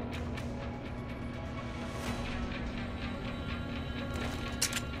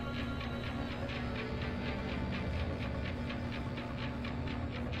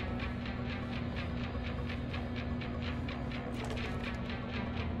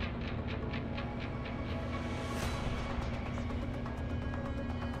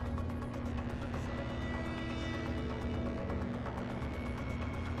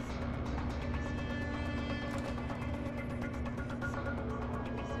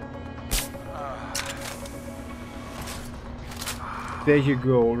 There you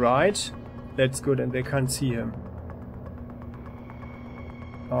go, right? That's good, and they can't see him.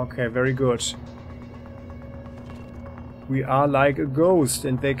 Okay, very good. We are like a ghost,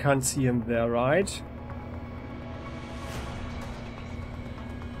 and they can't see him there, right?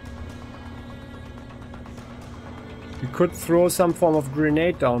 We could throw some form of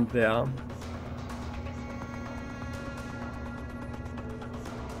grenade down there.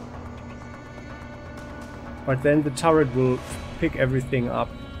 But then the turret will pick everything up.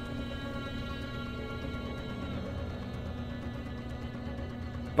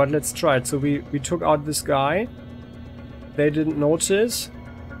 But let's try it. So we took out this guy. They didn't notice.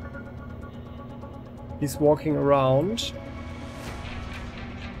 He's walking around.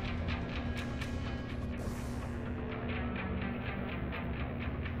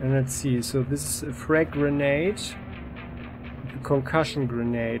 And let's see, so this is a frag grenade, a concussion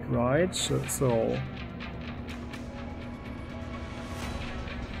grenade, right? So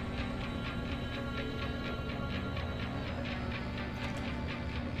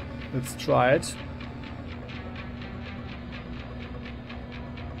let's try it.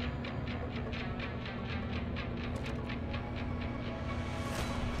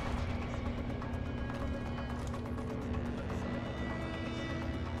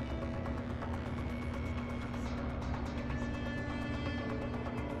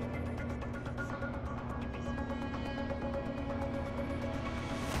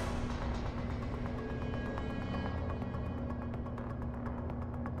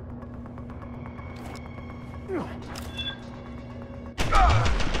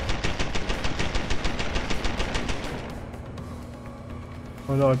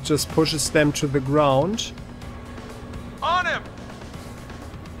 Oh no, it just pushes them to the ground. On him!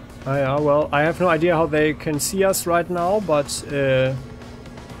 Ah yeah, well, I have no idea how they can see us right now, but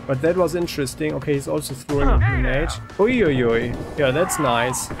that was interesting. Okay, he's also throwing a grenade. Oi oi oi. Yeah, that's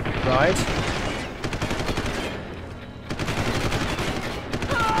nice, right?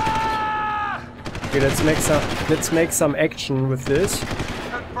 Okay, let's make some action with this.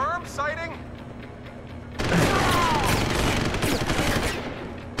 Confirm sighting.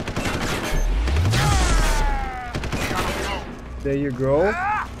 There you go.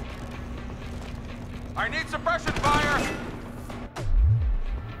 I need suppression fire.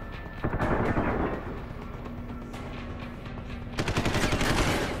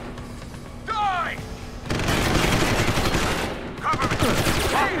 Die! Cover me.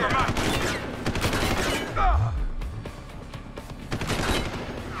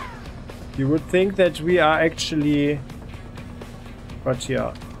 You would think that we are actually, but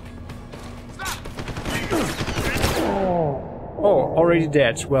yeah. Oh, already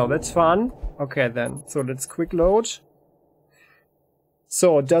dead. Well, that's fun. Okay then, so let's quick load.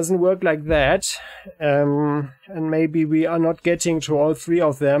 So it doesn't work like that. And maybe we are not getting to all three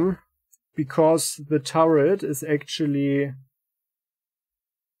of them because the turret is actually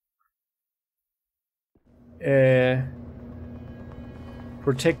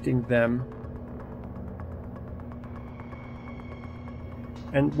protecting them.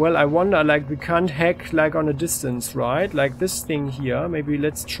 And well, I wonder, like, we can't hack like on a distance, right? Like this thing here, maybe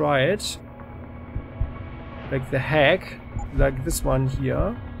let's try it. Like the hack, like this one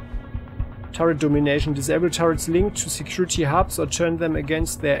here. Turret domination, disable turrets linked to security hubs or turn them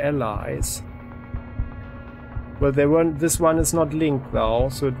against their allies. Well, this one is not linked though,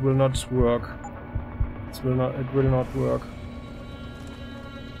 so it will not work. It will not work.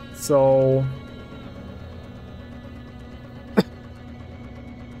 So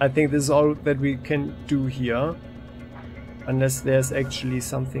I think this is all that we can do here, unless there's actually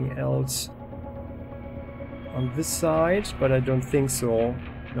something else on this side, but I don't think so.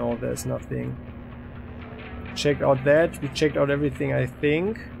 No, there's nothing. Check out that. We checked out everything, I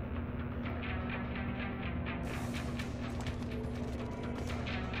think.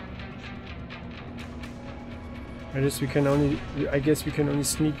 I guess we can only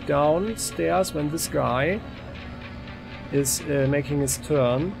sneak downstairs when this guy is making his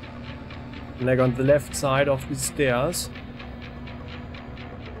turn, like on the left side of the stairs.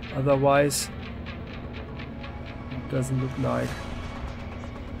 Otherwise, it doesn't look like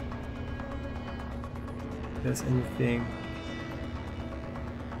there's anything.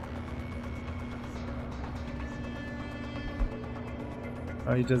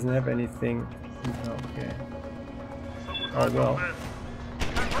 Oh, he doesn't have anything. Okay. Oh well.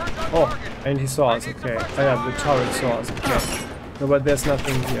 Oh, and he saw us, okay. Oh yeah, the turret saw us, okay. No, but there's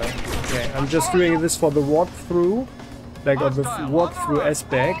nothing here. Okay, I'm just doing this for the walkthrough, like on the walkthrough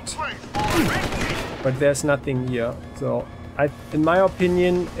aspect. But there's nothing here. So, in my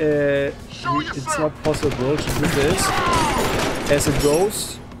opinion, it's not possible to do this. as a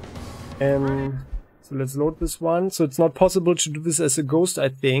ghost. So let's load this one. So it's not possible to do this as a ghost, I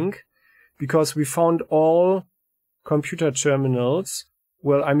think, because we found all computer terminals.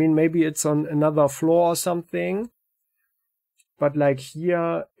 Well, I mean, maybe it's on another floor or something. But like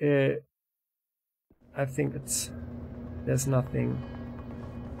here, I think there's nothing.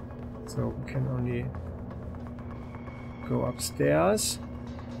 So we can only go upstairs.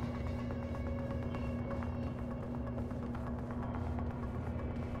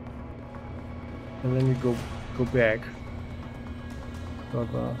 And then you go back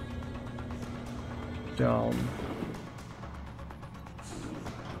further down.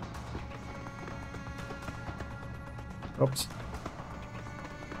 Oops.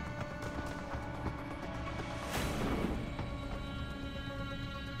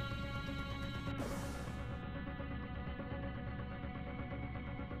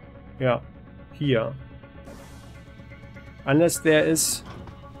 Yeah, here. Unless there is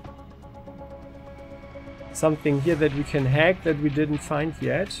something here that we can hack that we didn't find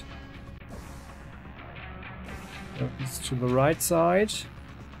yet. It's to the right side.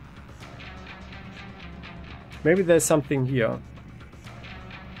 Maybe there's something here.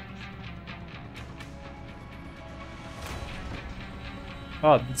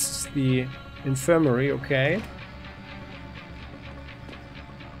 Oh, this is the infirmary, okay.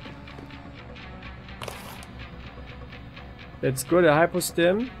 That's good, a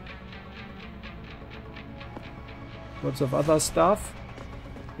hypostim. Lots of other stuff.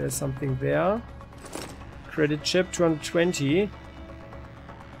 There's something there. Credit chip 220.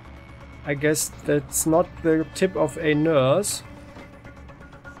 I guess that's not the tip of a nurse.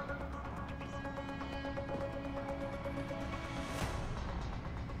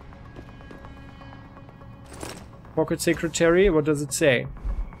 Pocket secretary, what does it say?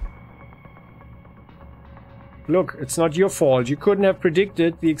 Look, it's not your fault. You couldn't have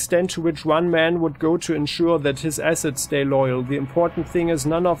predicted the extent to which one man would go to ensure that his assets stay loyal. The important thing is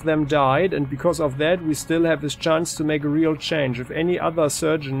none of them died, and because of that we still have this chance to make a real change. If any other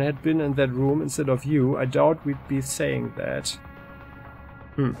surgeon had been in that room instead of you, I doubt we'd be saying that.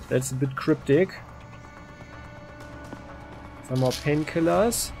 That's a bit cryptic. Some more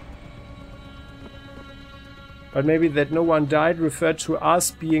painkillers. But maybe that no one died referred to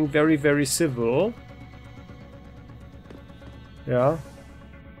us being very, very civil. Yeah,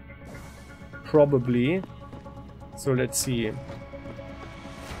 probably. So let's see.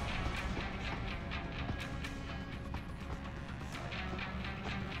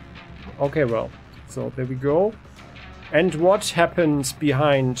 Okay, well, so there we go. And what happens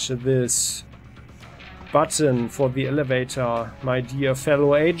behind this button for the elevator, my dear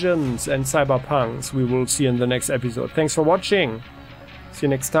fellow agents and cyberpunks? We will see in the next episode. Thanks for watching. See you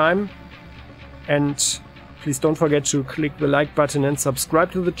next time. And please don't forget to click the like button and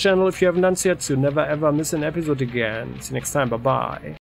subscribe to the channel if you haven't done so yet, so you never ever miss an episode again. See you next time. Bye bye.